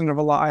say, "O Messenger of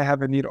Allah, I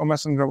have a need. O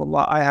Messenger of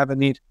Allah, I have a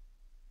need."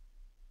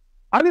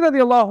 Ali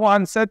radiallahu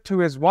anhu said to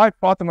his wife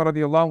Fatima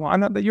radiallahu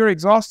anha that you're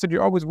exhausted,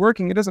 you're always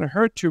working. It doesn't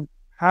hurt to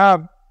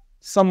have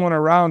someone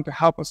around to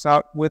help us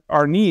out with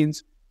our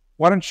needs.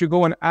 Why don't you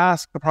go and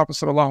ask the Prophet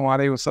sallallahu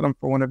alaihi wasallam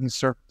for one of his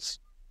servants?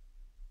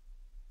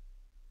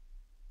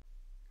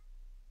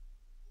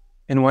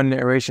 In one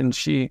narration,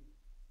 she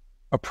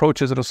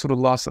approaches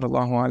Rasulullah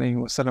sallallahu alaihi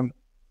wasallam,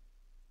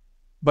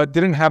 but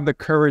didn't have the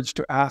courage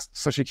to ask,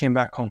 so she came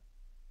back home.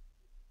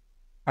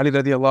 Ali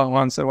radiallahu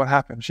anhu said, "What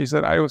happened?" She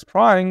said, "I was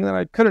crying and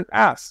I couldn't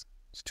ask.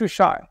 I was too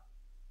shy."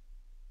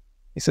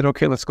 He said,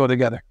 "Okay, let's go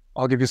together.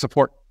 I'll give you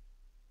support."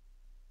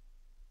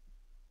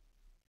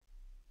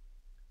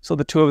 So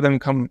the 2 of them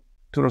come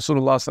to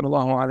Rasulullah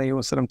sallallahu alaihi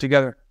wasallam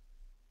together.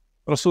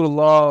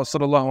 Rasulullah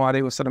sallallahu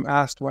alaihi wasallam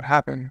asked, "What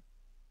happened?"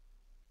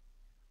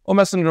 "O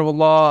Messenger of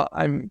Allah,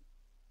 I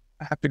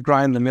have to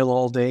grind the mill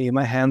all day.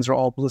 My hands are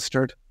all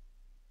blistered,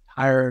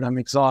 tired, I'm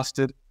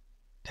exhausted.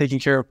 Taking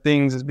care of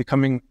things is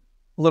becoming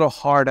a little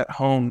hard at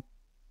home.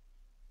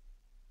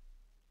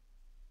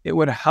 It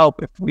would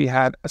help if we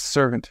had a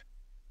servant."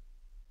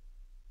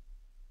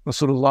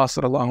 Rasulullah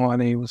sallallahu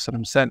alaihi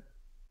wasallam said,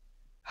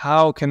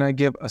 "How can I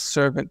give a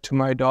servant to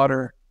my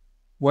daughter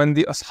when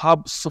the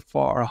Ashab Sufa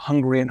are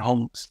hungry and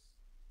homeless?"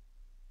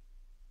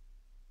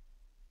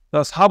 The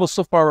Ashab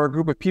al-Suffah were a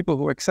group of people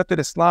who accepted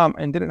Islam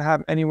and didn't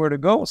have anywhere to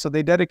go, so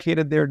they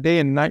dedicated their day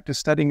and night to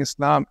studying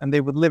Islam, and they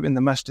would live in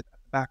the masjid at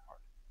the back part.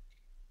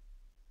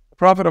 The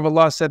Prophet of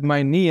Allah said,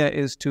 my niyyah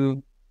is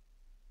to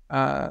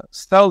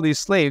sell these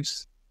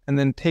slaves and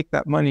then take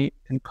that money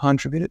and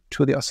contribute it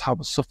to the Ashab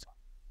al-Suffah.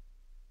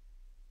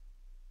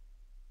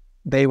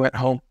 They went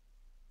home.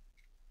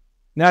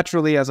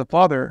 Naturally, as a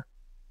father,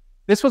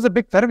 this was a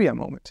big tarbiyah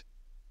moment.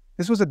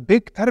 This was a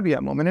big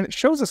tarbiyah moment, and it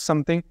shows us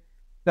something,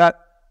 that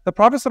the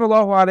Prophet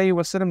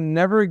ﷺ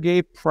never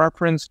gave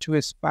preference to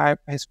his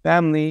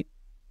family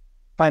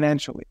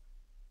financially.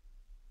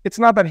 It's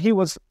not that he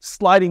was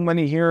sliding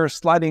money here or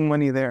sliding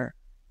money there,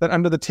 that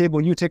under the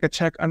table you take a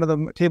check, under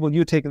the table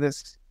you take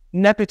this.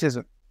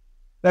 Nepotism.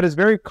 That is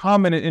very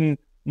common in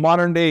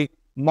modern day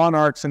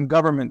monarchs and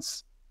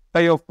governments, that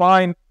you'll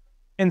find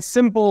in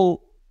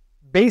simple,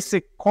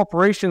 basic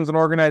corporations and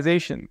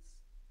organizations,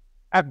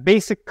 at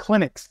basic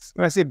clinics.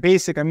 When I say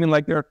basic, I mean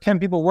like there are 10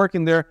 people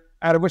working there,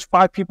 out of which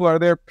 5 people are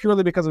there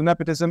purely because of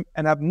nepotism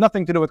and have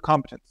nothing to do with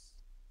competence.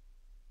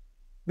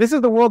 This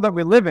is the world that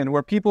we live in,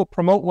 where people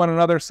promote one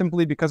another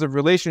simply because of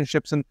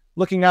relationships and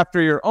looking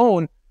after your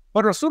own.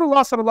 But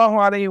Rasulullah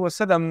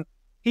ﷺ,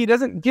 he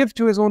doesn't give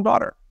to his own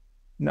daughter.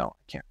 No,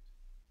 I can't.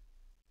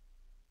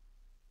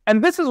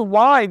 And this is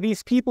why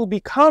these people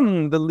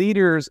become the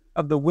leaders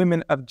of the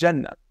women of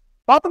Jannah.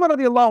 Fatima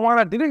radiallahu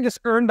anha didn't just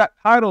earn that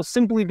title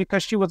simply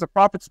because she was the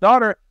Prophet's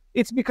daughter.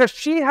 It's because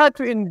she had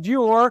to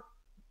endure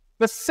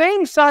the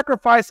same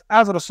sacrifice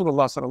as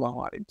Rasulullah sallallahu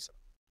alaihi wasallam.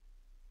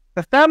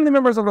 The family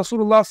members of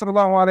Rasulullah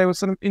sallallahu alaihi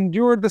wasallam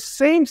endured the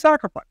same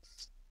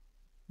sacrifice.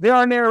 There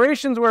are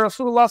narrations where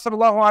Rasulullah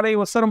sallallahu alaihi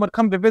wasallam would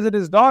come to visit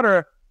his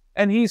daughter,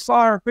 and he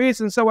saw her face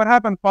and said, "What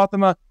happened,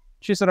 Fatima?"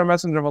 She said, "O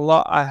Messenger of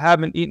Allah, I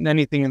haven't eaten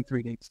anything in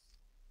 3 days."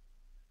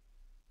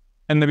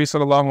 And Nabi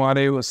sallallahu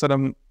alaihi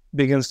wasallam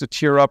begins to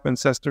tear up and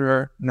says to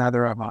her,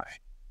 "Neither have I."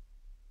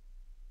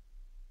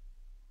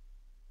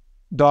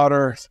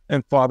 Daughter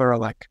and father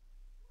alike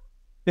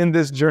in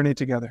this journey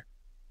together.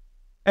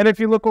 And if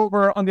you look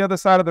over on the other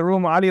side of the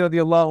room, Ali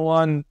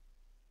radiallahu anh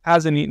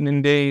hasn't eaten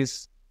in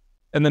days.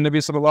 And the Nabi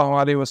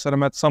sallallahu alaihi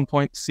wasallam at some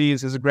point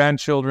sees his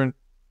grandchildren.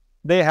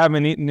 They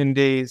haven't eaten in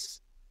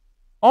days.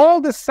 All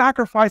this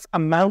sacrifice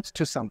amounts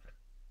to something.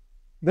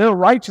 Their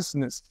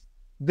righteousness,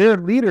 their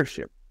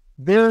leadership,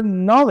 their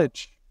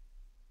knowledge.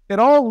 It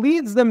all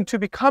leads them to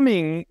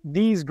becoming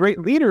these great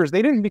leaders.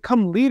 They didn't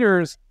become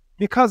leaders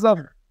because of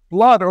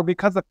blood or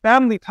because of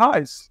family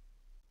ties.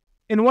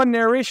 In one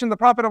narration, the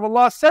Prophet of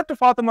Allah said to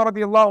Fatima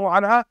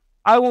radiallahu anha,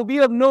 "I will be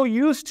of no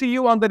use to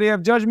you on the Day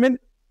of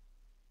Judgment.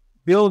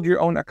 Build your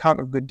own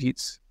account of good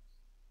deeds.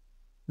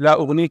 لا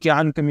أغنيك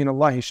عنك من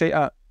الله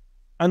شيئا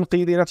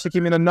أنقذي نفسك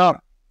من النار."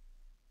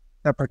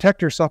 Now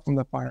protect yourself from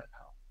the fire.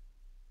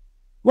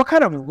 What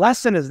kind of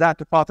lesson is that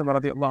to Fatima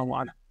radiallahu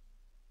anha?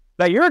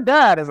 That your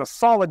dad is a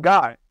solid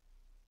guy.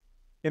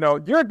 You know,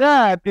 your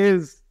dad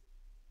is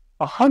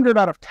 100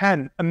 out of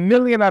 10,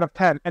 1,000,000 out of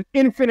 10, an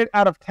infinite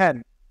out of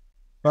 10.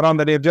 But on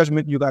the Day of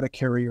Judgment, you got to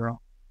carry your own.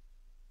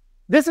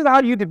 This is how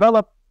you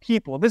develop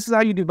people. This is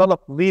how you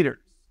develop leaders.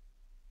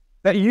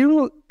 That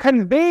you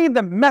convey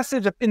the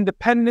message of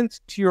independence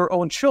to your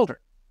own children.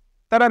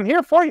 That I'm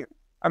here for you.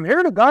 I'm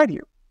here to guide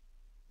you.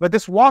 But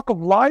this walk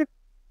of life,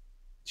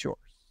 it's yours.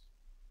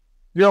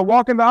 Your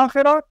walk in the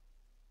Akhirah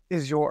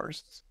is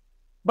yours.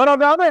 But on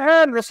the other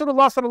hand,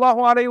 Rasulullah sallallahu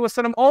alaihi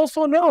wasallam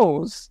also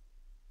knows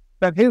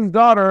that his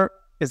daughter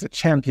is a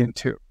champion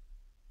too.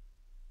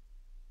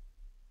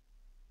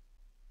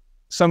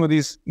 Some of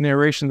these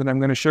narrations that I'm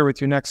going to share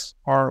with you next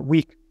are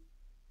weak.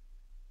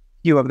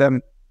 Few of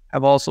them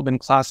have also been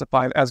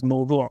classified as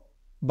mawdu'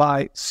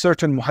 by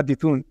certain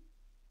muhaddithun.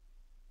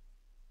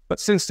 But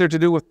since they're to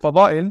do with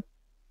fada'il,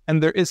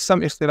 and there is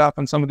some ikhtilaf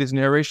on some of these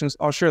narrations,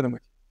 I'll share them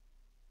with you.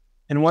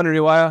 In one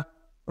riwayah,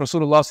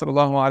 Rasulullah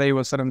sallallahu alaihi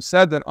wasallam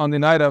said that on the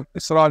night of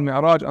Isra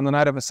al-Mi'raj, on the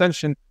night of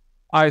Ascension,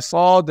 I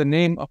saw the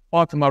name of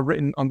Fatima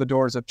written on the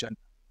doors of Jannah.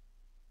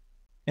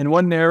 In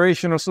one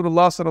narration,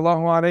 Rasulullah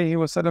sallallahu alaihi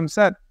wasallam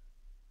said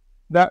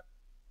that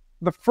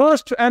the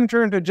first to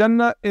enter into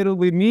Jannah, it'll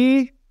be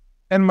me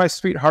and my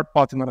sweetheart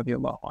Fatima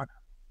radiallahu anha.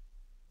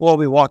 We'll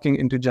be walking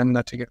into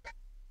Jannah together.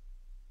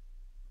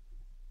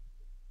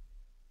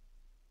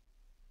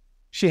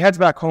 She heads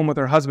back home with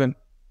her husband.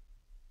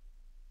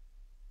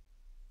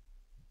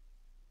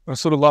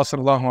 Rasulullah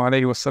sallallahu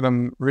alaihi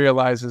wasallam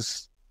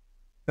realizes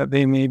that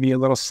they may be a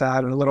little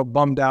sad and a little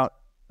bummed out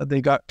that they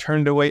got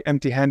turned away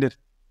empty-handed.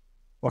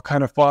 What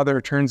kind of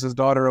father turns his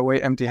daughter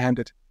away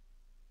empty-handed?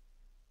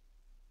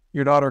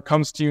 Your daughter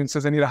comes to you and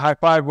says, "I need a high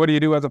five." What do you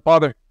do as a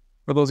father?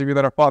 For those of you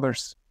that are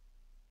fathers,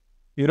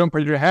 you don't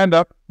put your hand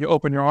up, you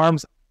open your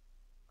arms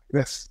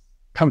like this.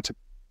 Come to me.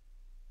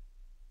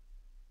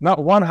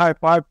 Not one high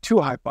five, 2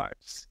 high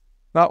fives.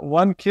 Not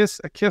one kiss,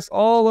 a kiss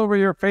all over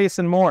your face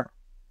and more.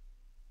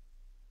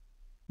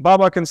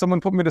 "Baba, can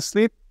someone put me to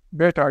sleep?"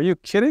 "Beta, are you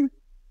kidding?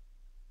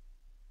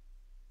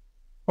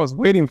 I was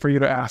waiting for you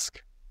to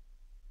ask."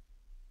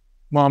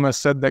 Mama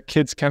said that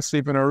kids can't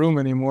sleep in a room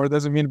anymore.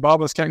 Doesn't mean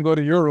Babas can't go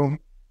to your room.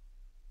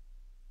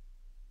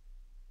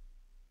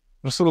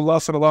 Rasulullah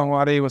sallallahu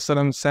alayhi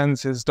wasallam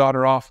sends his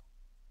daughter off.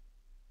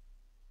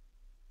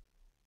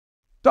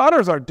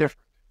 Daughters are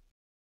different.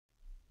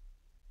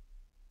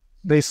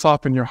 They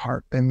soften your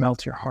heart. They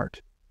melt your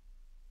heart.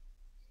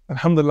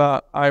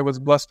 Alhamdulillah, I was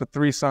blessed with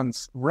 3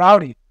 sons.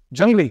 Rowdy,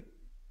 jungly,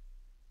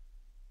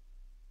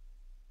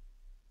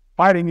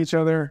 fighting each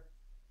other,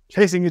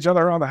 chasing each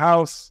other around the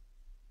house,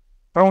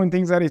 throwing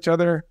things at each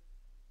other,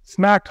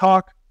 smack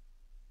talk.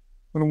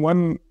 When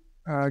one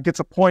gets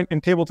a point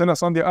in table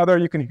tennis on the other,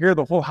 you can hear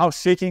the whole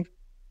house shaking.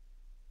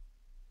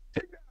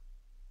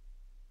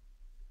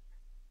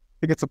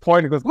 He gets a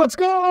point, he goes, "Let's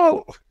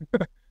go!"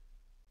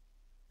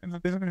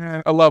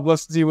 And Allah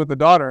blesses you with a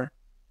daughter.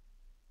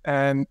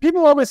 And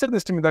people always said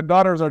this to me, that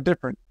daughters are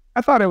different.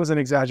 I thought it was an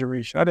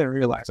exaggeration. I didn't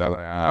realize. I was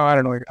like, oh, I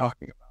don't know what you're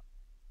talking about.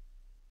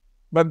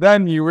 But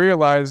then you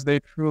realize they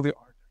truly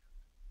are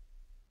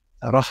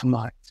different.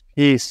 Rahmah,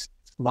 peace,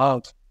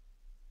 love.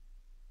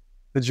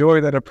 The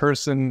joy that a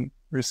person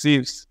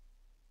receives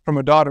from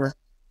a daughter.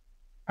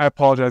 I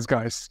apologize,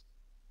 guys.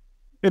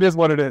 It is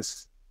what it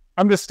is.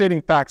 I'm just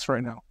stating facts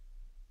right now.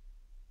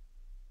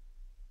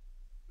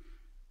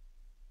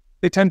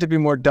 They tend to be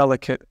more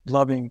delicate,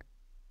 loving.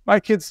 My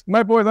kids,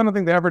 my boys, I don't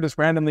think they ever just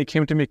randomly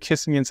came to me,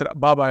 kissed me and said,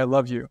 "Baba, I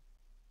love you."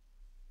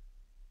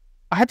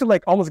 I had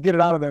to almost get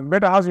it out of them.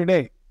 Beta, how's your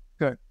day?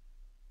 Good.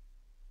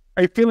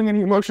 Are you feeling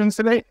any emotions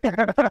today?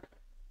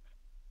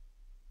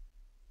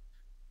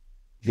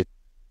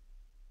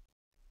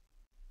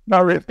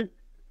 Not really.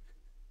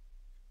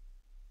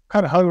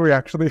 Kind of hungry,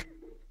 actually.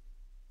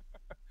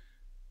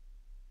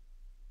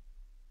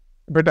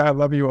 Beta, I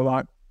love you a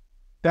lot.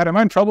 Dad, am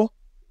I in trouble?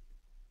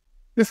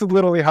 This is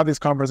literally how these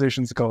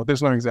conversations go.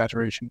 There's no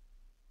exaggeration.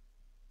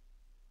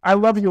 I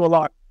love you a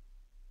lot.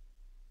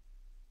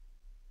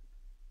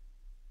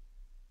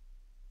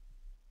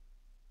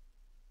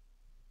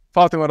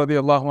 Fatima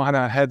radiallahu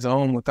anha heads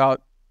home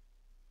without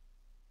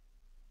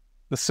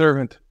the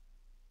servant.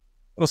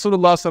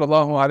 Rasulullah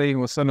sallallahu alayhi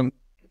wasallam,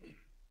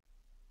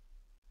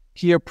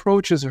 he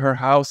approaches her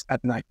house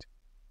at night.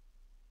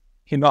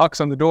 He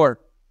knocks on the door.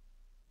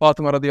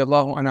 Fatima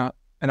radiallahu anha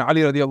and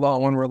Ali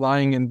radiallahu anhu were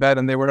lying in bed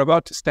and they were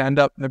about to stand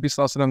up. Nabi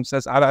sallallahu alayhi wa sallam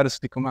says, "Ala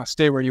rislikuma,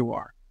 stay where you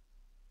are."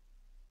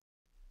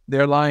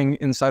 They're lying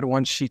inside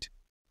one sheet.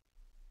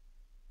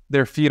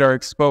 Their feet are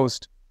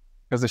exposed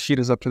because the sheet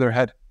is up to their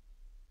head.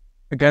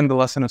 Again, the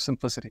lesson of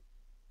simplicity.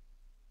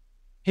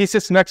 He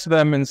sits next to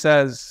them and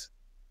says,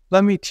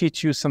 "Let me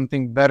teach you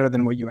something better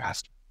than what you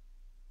asked.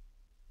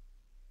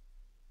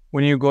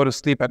 When you go to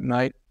sleep at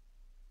night,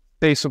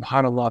 say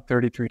Subhanallah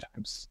 33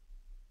 times.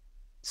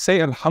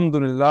 Say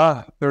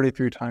Alhamdulillah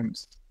 33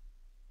 times.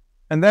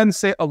 And then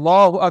say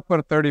Allahu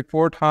Akbar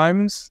 34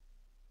 times.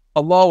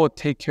 Allah will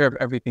take care of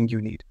everything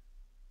you need."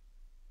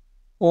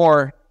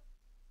 Or,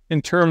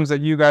 in terms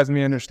that you guys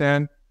may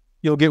understand,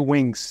 you'll get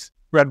wings,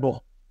 Red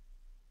Bull.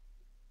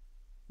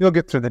 You'll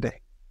get through the day.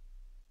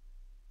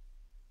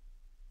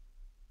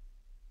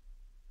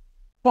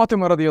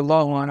 Fatima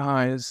radiallahu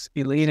anha is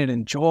elated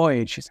and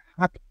joyed. She's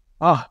happy.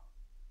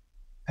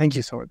 Thank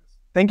you for this.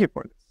 Thank you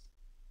for this.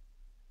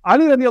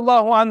 Ali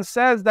radiallahu anhu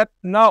says that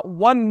not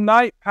one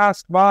night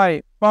passed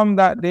by from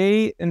that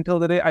day until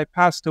the day I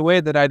passed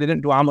away that I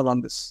didn't do amal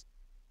on this.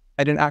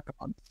 I didn't act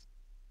upon this.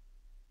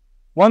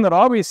 One that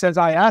always says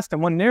I asked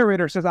him. One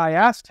narrator says I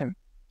asked him,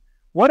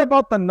 what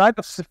about the night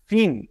of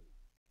Siffin?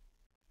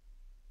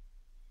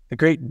 The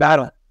great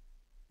battle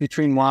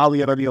between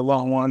Muawiyah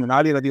radiallahu anhu and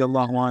Ali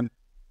radiallahu anhu.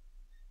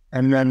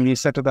 And then he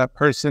said to that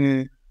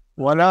person,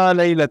 "Wala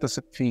laylata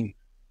Siffin."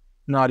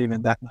 Not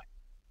even that night.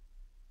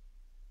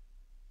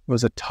 It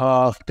was a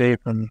tough day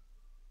for me.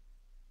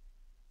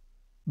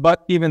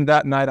 But even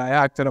that night, I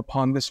acted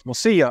upon this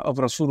wasiyah of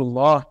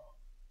Rasulullah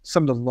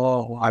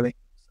sallallahu alayhi.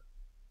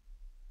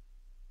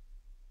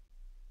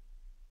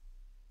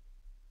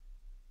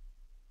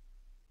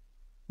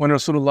 When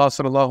Rasulullah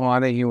sallallahu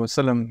alayhi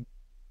wasallam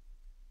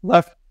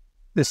left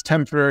this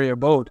temporary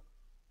abode,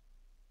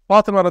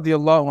 Fatima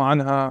radiallahu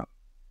anha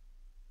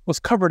was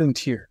covered in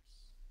tears.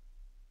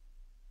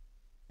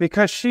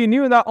 Because she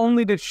knew not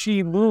only did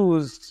she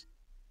lose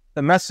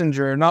the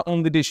messenger, not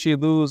only did she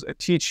lose a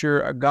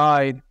teacher, a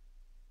guide,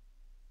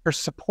 her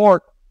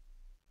support,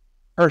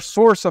 her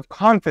source of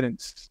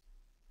confidence,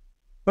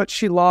 but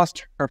she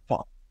lost her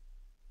father.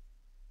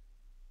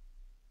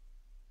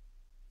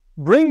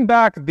 Bring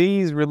back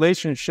these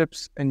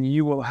relationships and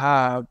you will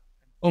have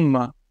an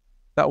ummah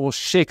that will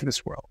shake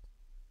this world.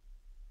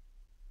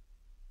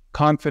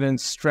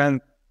 Confidence,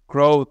 strength,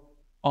 growth,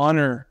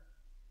 honor.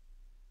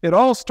 It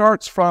all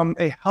starts from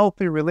a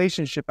healthy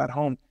relationship at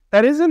home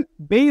that isn't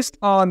based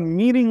on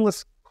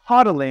meaningless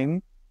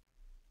coddling,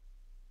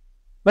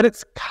 but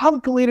it's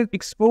calculated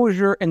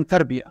exposure and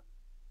tarbiyah.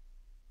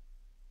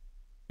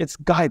 It's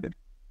guided.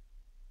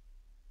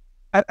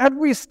 At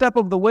every step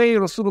of the way,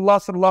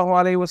 Rasulullah sallallahu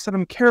alayhi wa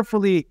sallam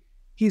carefully,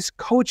 he's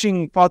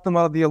coaching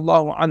Fatima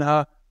radiallahu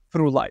anha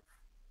through life.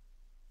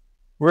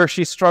 Where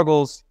she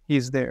struggles,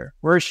 he's there.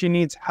 Where she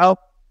needs help,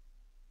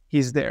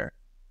 he's there.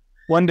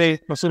 One day,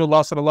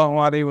 Rasulullah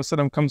sallallahu alayhi wa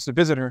sallam comes to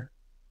visit her,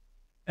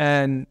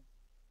 and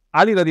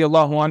Ali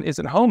radiallahu anh is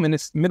at home and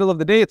it's middle of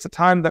the day. It's a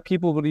time that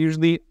people would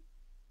usually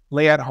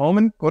lay at home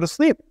and go to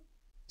sleep.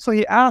 So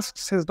he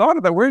asks his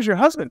daughter that, where's your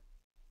husband?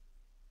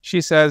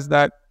 She says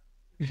that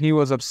he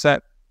was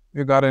upset.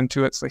 We got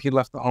into it, so he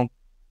left the home.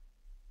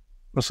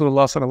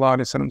 Rasulullah sallallahu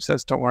alaihi wasallam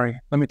says, don't worry,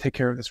 let me take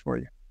care of this for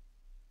you.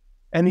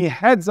 And he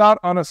heads out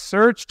on a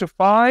search to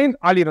find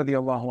Ali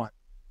radiallahu anh.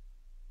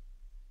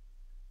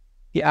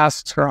 He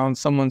asks her on,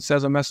 someone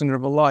says, a messenger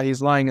of Allah,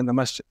 he's lying in the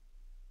masjid.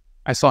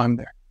 I saw him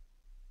there.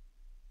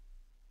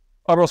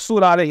 Rasul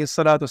alayhi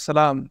salatu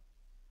salam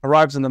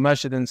arrives in the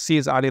masjid and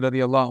sees Ali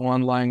radiallahu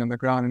anh lying on the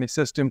ground, and he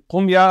says to him,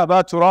 Qum ya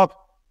Aba Turab,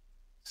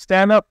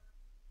 stand up.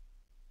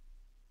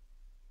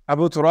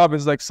 Abu Turab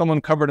is like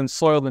someone covered in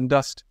soil and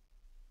dust.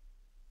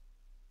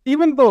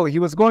 Even though he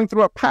was going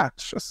through a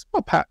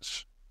small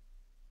patch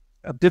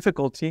of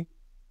difficulty,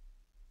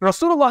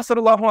 Rasulullah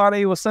sallallahu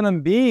alayhi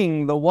wasallam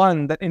being the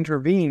one that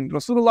intervened,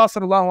 Rasulullah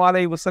sallallahu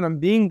alayhi wasallam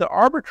being the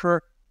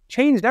arbiter,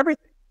 changed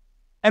everything.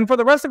 And for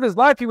the rest of his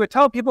life, he would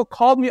tell people,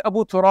 call me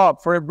Abu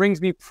Turab, for it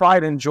brings me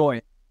pride and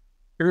joy.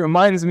 It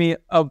reminds me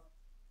of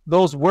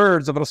those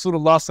words of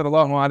Rasulullah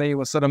sallallahu alayhi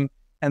wasallam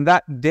and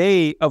that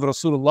day of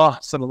Rasulullah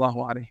sallallahu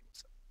alayhi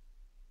wasallam.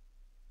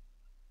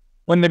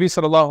 When Nabi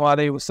sallallahu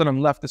alayhi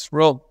wasallam left this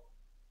world,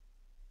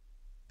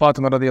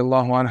 Fatima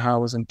radiallahu anha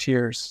was in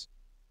tears.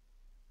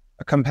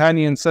 A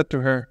companion said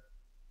to her,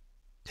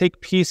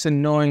 take peace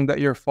in knowing that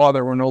your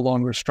father will no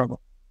longer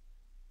struggle.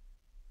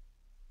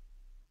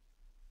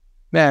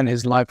 Man,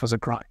 his life was a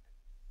grind.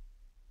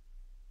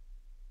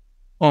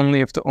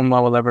 Only if the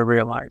ummah will ever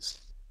realize.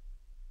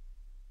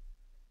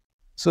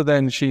 So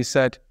then she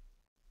said,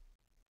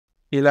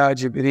 Ila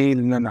Jibreel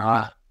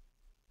nan'a.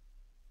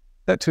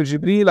 That to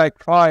Jibreel I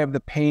cry of the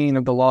pain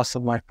of the loss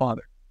of my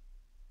father.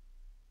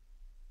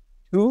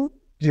 To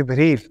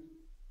Jibreel.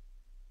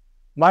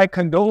 My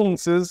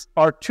condolences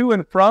are to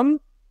and from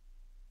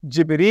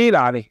Jibreel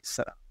alayhi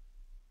salam.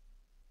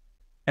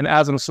 And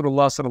as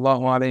Rasulullah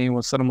sallallahu alayhi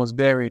wasallam was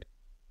buried,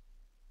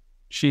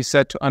 she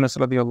said to Anas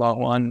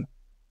radiallahu anh,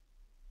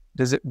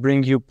 does it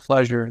bring you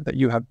pleasure that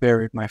you have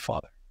buried my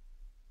father?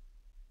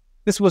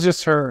 This was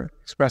just her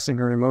expressing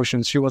her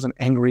emotions. She wasn't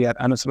angry at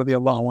Anas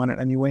radiallahu anh in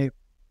any way.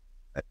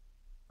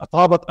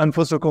 Atabat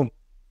anfusukum.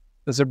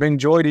 Does it bring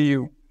joy to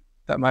you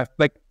that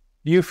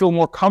do you feel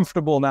more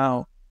comfortable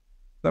now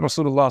that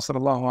Rasulullah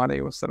sallallahu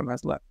alayhi wasallam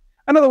has left?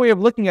 Another way of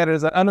looking at it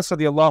is that Anas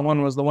radiallahu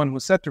anh was the one who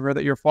said to her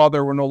that your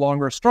father will no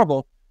longer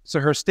struggle. So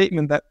her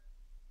statement that,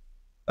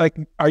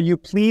 are you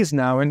pleased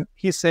now? And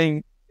he's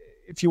saying,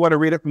 if you want to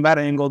read it from that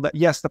angle, that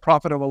yes, the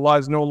Prophet of Allah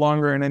is no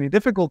longer in any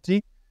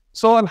difficulty.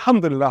 So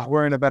alhamdulillah,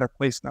 we're in a better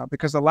place now,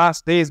 because the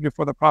last days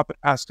before the Prophet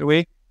passed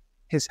away,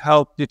 his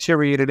health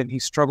deteriorated and he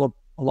struggled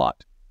a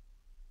lot.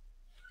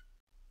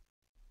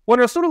 When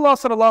Rasulullah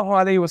sallallahu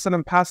alayhi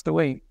wasallam passed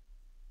away,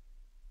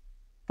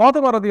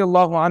 Fatima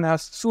radiallahu anha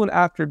soon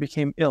after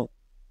became ill.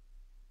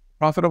 The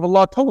Prophet of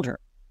Allah told her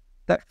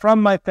that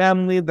from my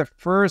family, the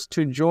first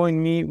to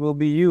join me will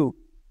be you.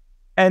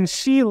 And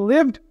she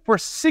lived for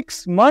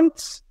 6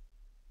 months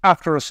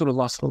after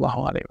Rasulullah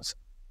sallallahu alayhi wasallam.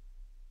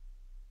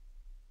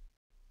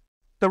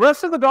 The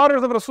rest of the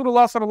daughters of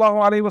Rasulullah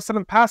sallallahu alayhi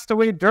wasallam passed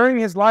away during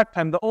his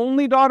lifetime. The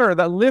only daughter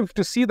that lived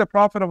to see the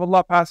Prophet of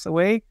Allah pass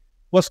away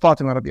was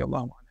Fatima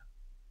radiallahu anha.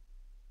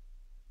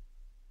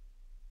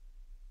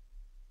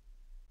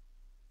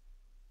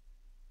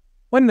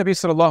 When Nabi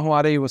sallallahu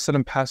alayhi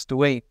wasallam passed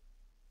away,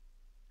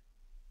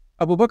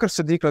 Abu Bakr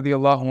Siddiq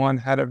radiallahu anh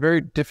had a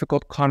very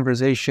difficult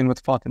conversation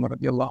with Fatima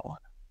radiallahu anh.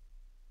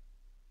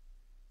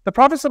 The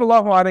Prophet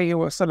sallallahu alayhi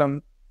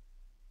wasallam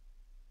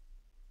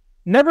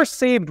never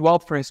saved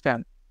wealth for his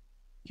family.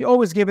 He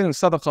always gave it in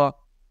sadaqah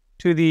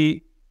to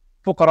the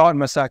fuqara and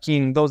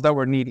masakeen, those that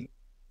were needy.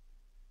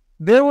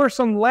 There were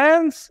some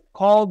lands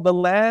called the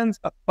lands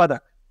of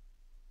Fadak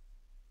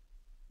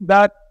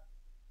that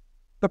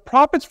the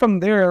profits from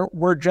there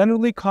were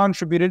generally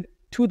contributed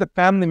to the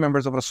family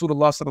members of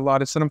Rasulullah sallallahu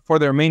alaihi wasallam for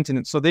their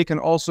maintenance, so they can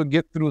also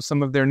get through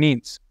some of their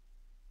needs.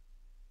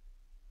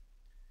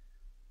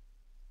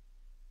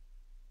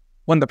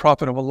 When the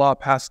Prophet of Allah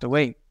passed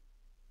away,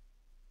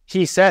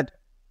 he said,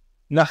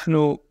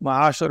 "Nahnu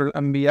ma'ashar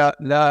al-anbiya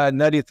la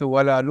narithu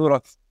wa la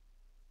nurath."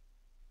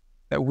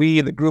 That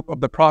we, the group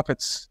of the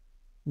prophets,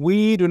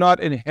 we do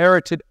not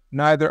inherit it,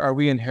 neither are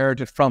we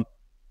inherited from.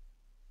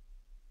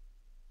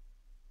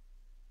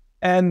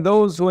 And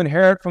those who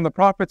inherit from the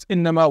prophets,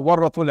 إِنَّمَا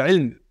وَرَّثُوا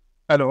الْعِلْمِ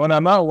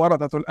الْعُلَمَاءُ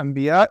وَرَثَةُ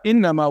الْأَنْبِيَاءِ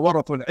إِنَّمَا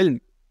وَرَثُوا الْعِلْمِ.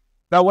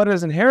 That what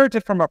is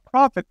inherited from a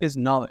prophet is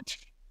knowledge.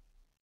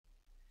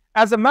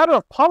 As a matter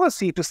of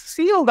policy, to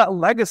seal that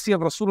legacy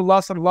of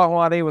Rasulullah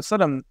sallallahu alaihi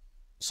wasallam,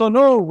 so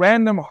no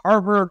random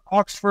Harvard,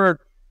 Oxford,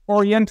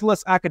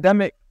 Orientalist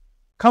academic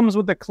comes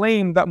with the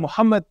claim that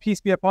Muhammad,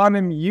 peace be upon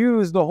him,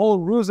 used the whole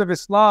rules of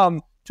Islam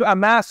to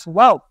amass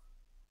wealth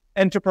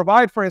and to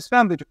provide for his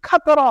family, to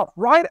cut that off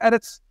right at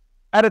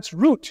its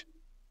root.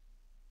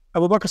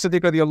 Abu Bakr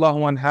Siddiq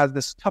radiallahu anh has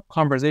this tough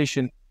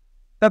conversation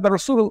that the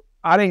Rasul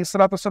alayhi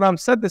salatu wasalam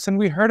said this, and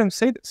we heard him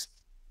say this.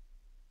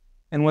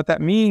 And what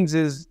that means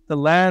is the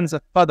lands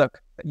of Fadak,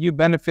 that you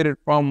benefited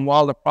from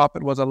while the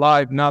Prophet was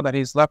alive, now that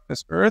he's left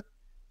this earth,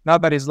 now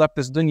that he's left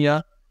this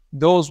dunya,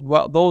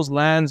 those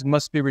lands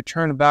must be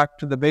returned back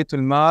to the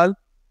Baytul Mal,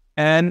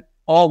 and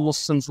all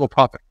Muslims will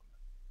profit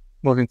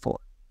moving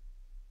forward.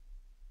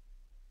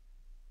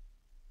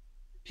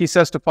 He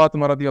says to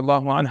Fatima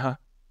radiallahu anha,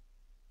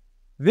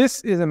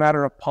 this is a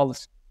matter of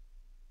policy.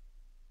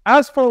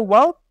 As for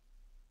wealth,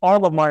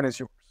 all of mine is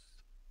yours.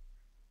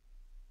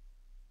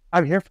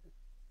 I'm here for you.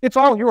 It's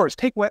all yours.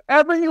 Take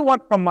whatever you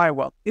want from my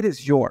wealth. It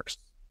is yours.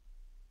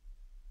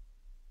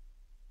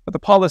 But the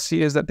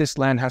policy is that this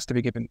land has to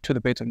be given to the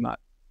Baytul Mal,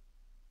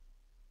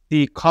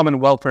 the common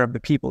welfare of the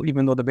people,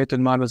 even though the Baytul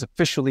Mal was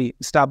officially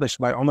established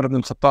by Umar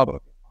ibn Khattab.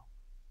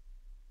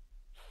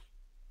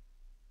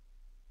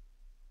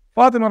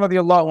 Fatima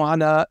radiallahu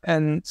anha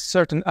and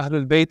certain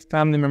Ahlul Bayt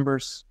family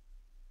members,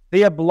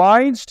 they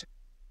obliged,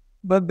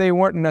 but they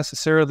weren't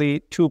necessarily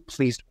too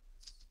pleased.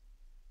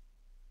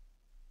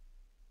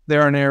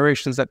 There are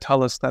narrations that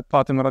tell us that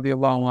Fatima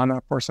radiallahu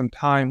anha for some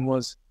time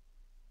was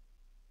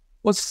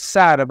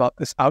sad about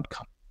this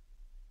outcome.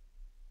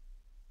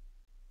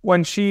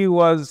 When she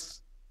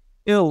was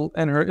ill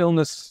and her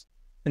illness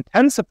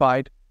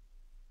intensified,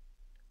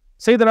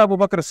 Sayyidina Abu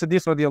Bakr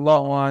as-Siddiq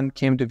radiallahu anhu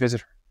came to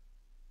visit her.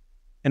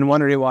 In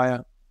one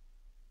riwayah,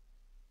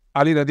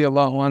 Ali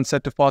radiallahu anhu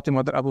said to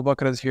Fatima that Abu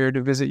Bakr is here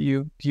to visit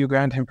you. Do you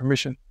grant him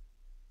permission?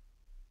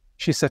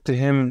 She said to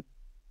him,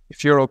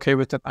 if you're okay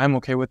with it, I'm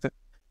okay with it.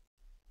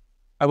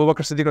 Abu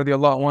Bakr as-Siddiq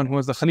radiallahu anhu, who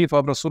was the Khalifa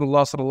of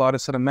Rasulullah sallallahu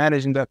alaihi wasallam,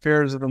 managing the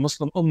affairs of the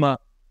Muslim Ummah,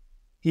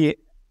 he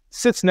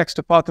sits next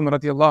to Fatima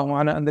radiallahu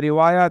anha, and the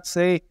riwayat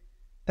say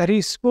that he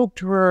spoke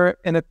to her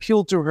and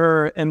appealed to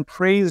her and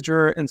praised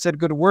her and said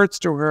good words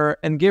to her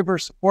and gave her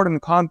support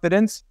and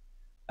confidence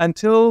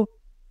until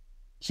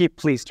he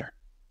pleased her.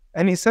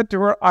 And he said to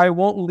her, I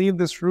won't leave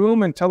this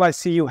room until I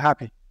see you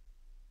happy.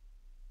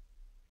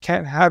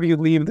 Can't have you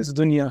leave this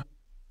dunya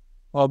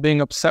while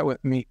being upset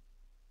with me.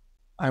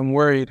 I'm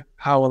worried,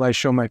 how will I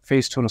show my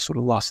face to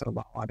Rasulullah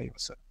sallallahu alaihi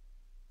wasallam?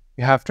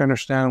 You have to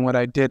understand what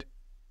I did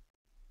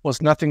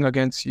was nothing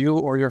against you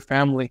or your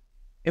family.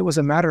 It was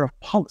a matter of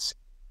policy.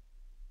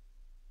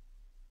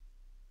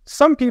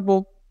 Some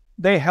people,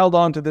 they held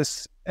on to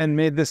this and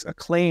made this a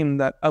claim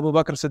that Abu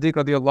Bakr Siddiq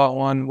radiallahu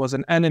anhu was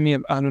an enemy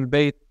of Ahlul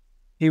Bayt.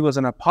 He was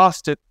an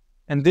apostate,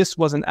 and this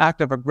was an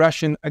act of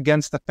aggression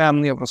against the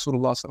family of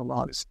Rasulullah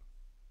sallallahu alaihi wasallam.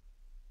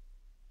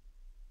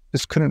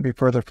 This couldn't be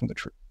further from the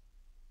truth.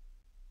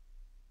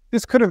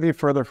 This couldn't be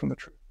further from the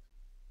truth.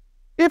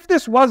 If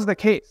this was the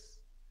case,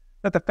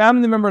 that the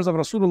family members of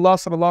Rasulullah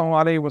sallallahu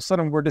alaihi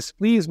wasallam were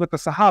displeased with the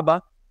Sahaba,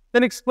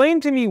 then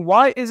explain to me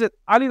why is it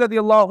Ali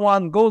radiallahu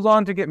anhu goes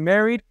on to get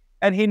married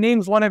and he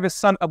names one of his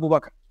son Abu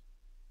Bakr.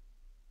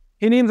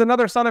 He names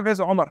another son of his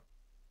Umar.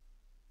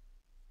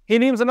 He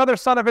names another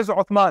son of his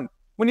Uthman.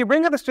 When you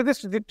bring this to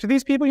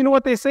these people, you know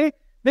what they say?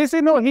 They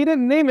say, no, he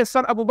didn't name his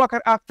son Abu Bakr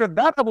after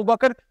that Abu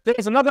Bakr. There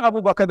is another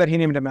Abu Bakr that he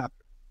named him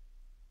after.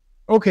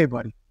 Okay,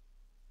 buddy.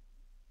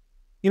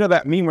 You know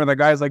that meme where the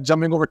guy's like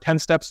jumping over 10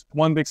 steps,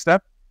 one big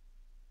step?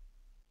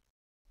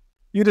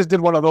 You just did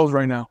one of those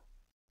right now.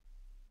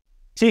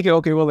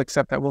 Okay, we'll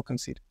accept that. We'll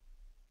concede.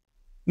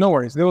 No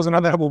worries. There was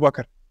another Abu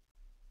Bakr.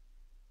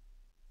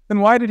 Then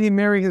why did he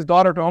marry his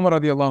daughter to Umar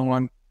radiallahu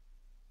anhu?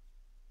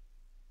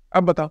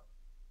 Abbata,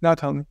 now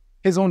tell me.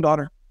 His own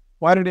daughter.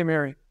 Why did he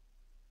marry?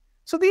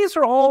 So these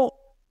are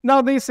all,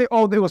 now they say,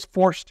 oh, it was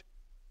forced.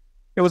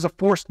 It was a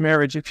forced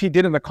marriage. If he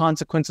didn't, the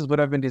consequences would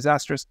have been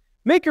disastrous.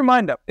 Make your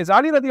mind up. Is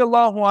Ali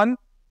radiallahu anhu,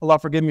 Allah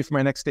forgive me for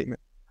my next statement,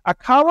 a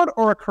coward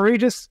or a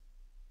courageous,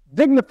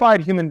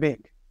 dignified human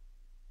being?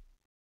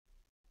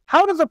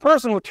 How does a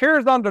person who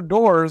tears down the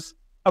doors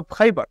of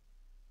Khaybar,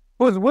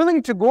 who is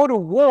willing to go to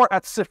war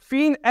at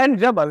Siffin and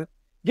Jabal,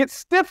 get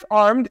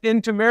stiff-armed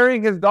into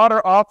marrying his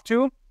daughter off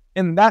to,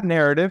 in that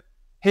narrative,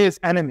 his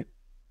enemy?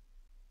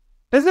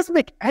 Does this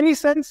make any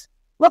sense?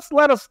 Let's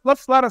let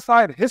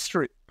aside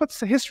history. Put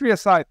history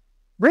aside.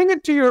 Bring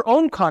it to your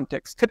own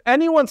context. Could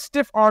anyone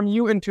stiff-arm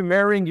you into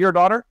marrying your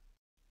daughter?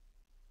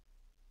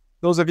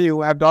 Those of you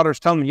who have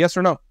daughters, tell me yes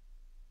or no.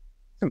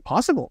 It's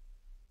impossible.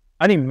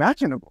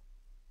 Unimaginable.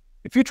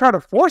 If you try to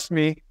force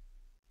me,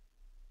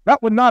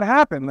 that would not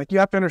happen. Like, you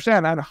have to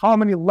understand at how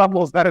many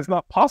levels that is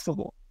not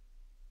possible.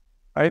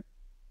 Right?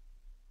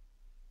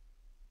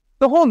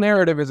 The whole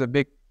narrative is a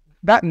big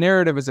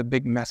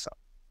mess up.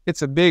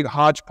 It's a big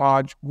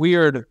hodgepodge,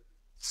 weird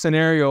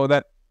scenario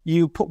that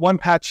you put one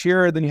patch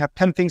here, then you have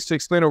 10 things to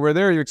explain over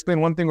there, you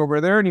explain one thing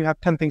over there, and you have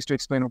 10 things to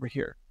explain over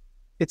here.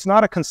 It's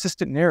not a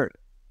consistent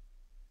narrative.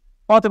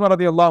 Fatima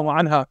radiallahu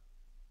anha,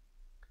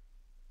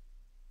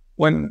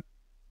 when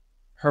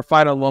her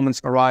final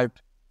moments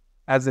arrived,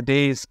 as the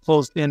days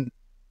closed in,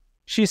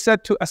 she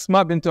said to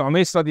Asma bint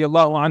Umays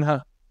radiallahu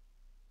anha,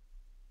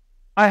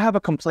 I have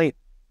a complaint.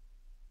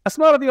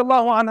 Asma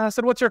radiallahu anha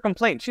said, what's your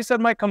complaint? She said,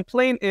 my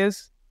complaint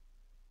is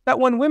that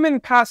when women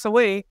pass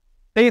away,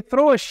 they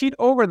throw a sheet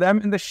over them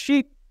and the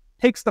sheet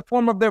takes the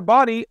form of their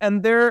body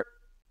and their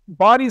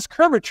body's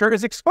curvature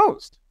is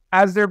exposed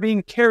as they're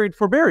being carried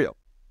for burial.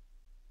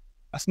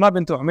 Asma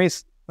bint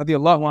Umays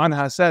radiallahu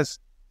anha says,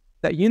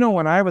 that,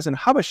 when I was in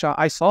Habasha,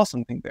 I saw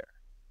something there.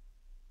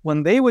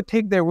 When they would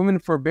take their women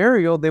for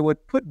burial, they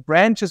would put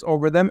branches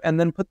over them and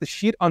then put the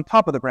sheet on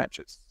top of the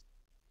branches.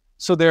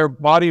 So their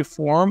body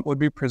form would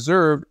be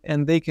preserved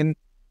and they can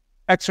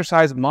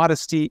exercise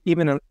modesty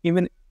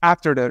even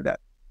after their death.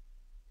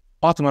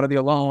 Fatima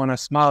radiallahu anha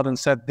smiled and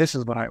said, this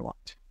is what I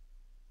want.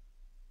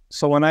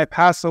 So when I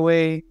pass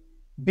away,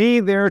 be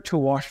there to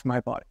wash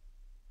my body.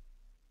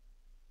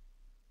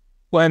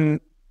 When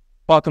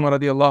Fatima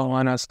radiallahu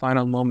anha's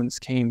final moments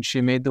came, she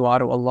made dua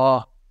to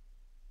Allah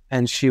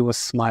and she was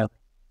smiling.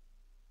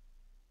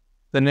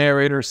 The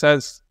narrator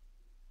says,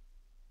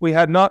 we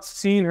had not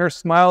seen her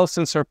smile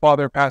since her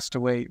father passed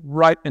away,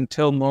 right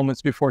until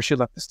moments before she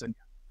left this dunya.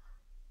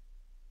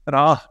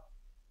 And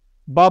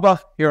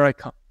Baba, here I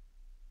come.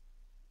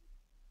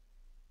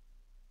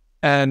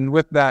 And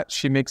with that,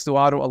 she makes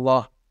dua to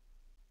Allah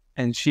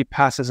and she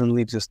passes and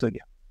leaves this dunya.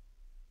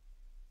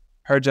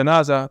 Her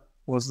janazah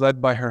was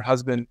led by her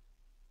husband,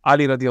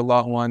 Ali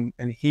radiallahu anh,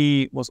 and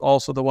he was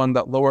also the one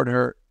that lowered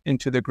her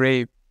into the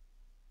grave.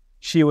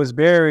 She was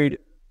buried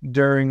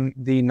during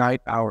the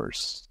night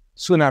hours.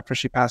 Soon after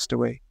she passed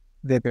away,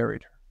 they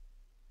buried her.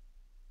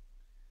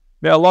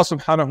 May Allah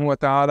subhanahu wa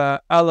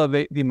ta'ala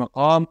elevate the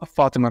maqam of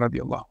Fatima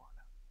radiallahu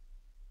anha.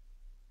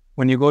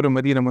 When you go to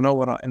Medina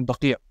Munawwara and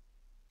Baqiyah,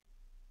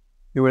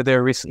 we were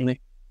there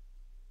recently,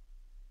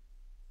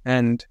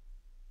 and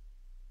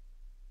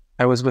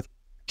I was with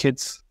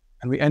kids,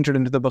 and we entered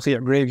into the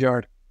Baqiyah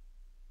graveyard,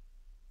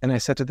 and I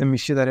said to them, you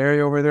see that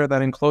area over there,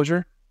 that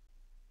enclosure?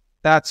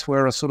 That's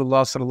where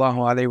Rasulullah sallallahu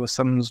alayhi wa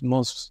sallam's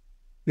most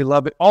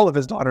beloved, all of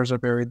his daughters are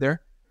buried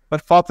there,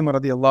 but Fatima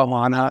radiallahu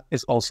anha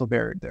is also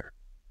buried there.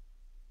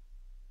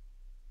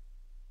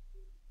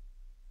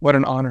 What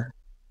an honor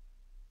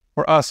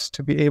for us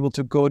to be able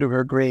to go to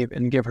her grave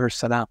and give her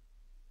salam.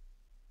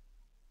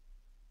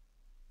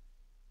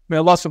 May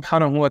Allah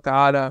subhanahu wa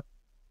ta'ala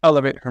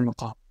elevate her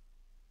maqam.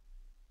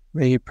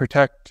 May He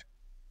protect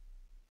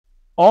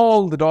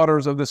all the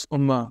daughters of this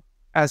ummah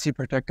as He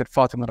protected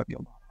Fatima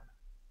radiallahu anha.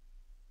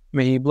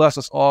 May He bless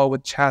us all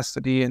with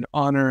chastity and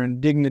honor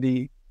and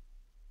dignity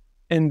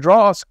and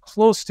draw us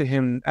close to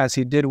Him as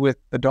He did with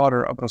the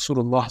daughter of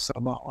Rasulullah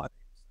sallallahu alaihi wasallam.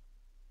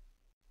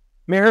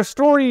 May her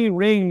story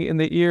ring in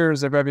the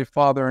ears of every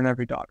father and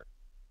every daughter.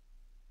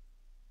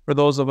 For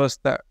those of us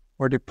that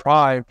were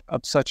deprived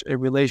of such a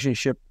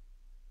relationship,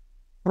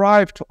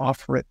 strive to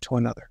offer it to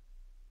another.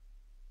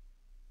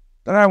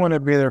 Then I want to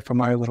be there for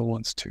my little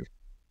ones too.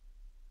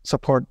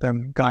 Support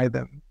them, guide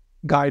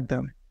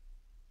them.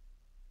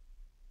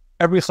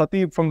 Every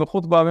khatib from the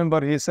khutbah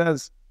minbar, he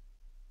says,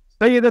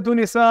 Sayyidatu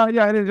Nisa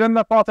Ahli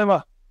Jannah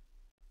Fatima.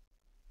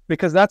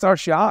 Because that's our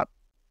shi'ar.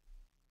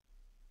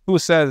 Who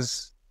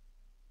says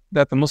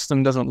that the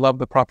Muslim doesn't love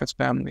the Prophet's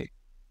family?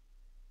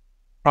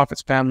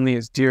 Prophet's family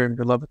is dear and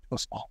beloved to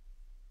us all.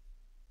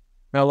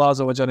 May Allah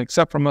Azza wa Jalla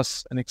accept from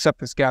us and accept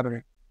this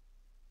gathering.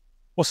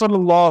 وصلى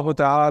الله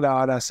تعالى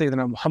على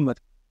سيدنا محمد.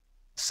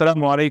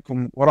 السلام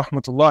عليكم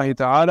ورحمة الله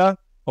تعالى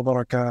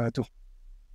وبركاته.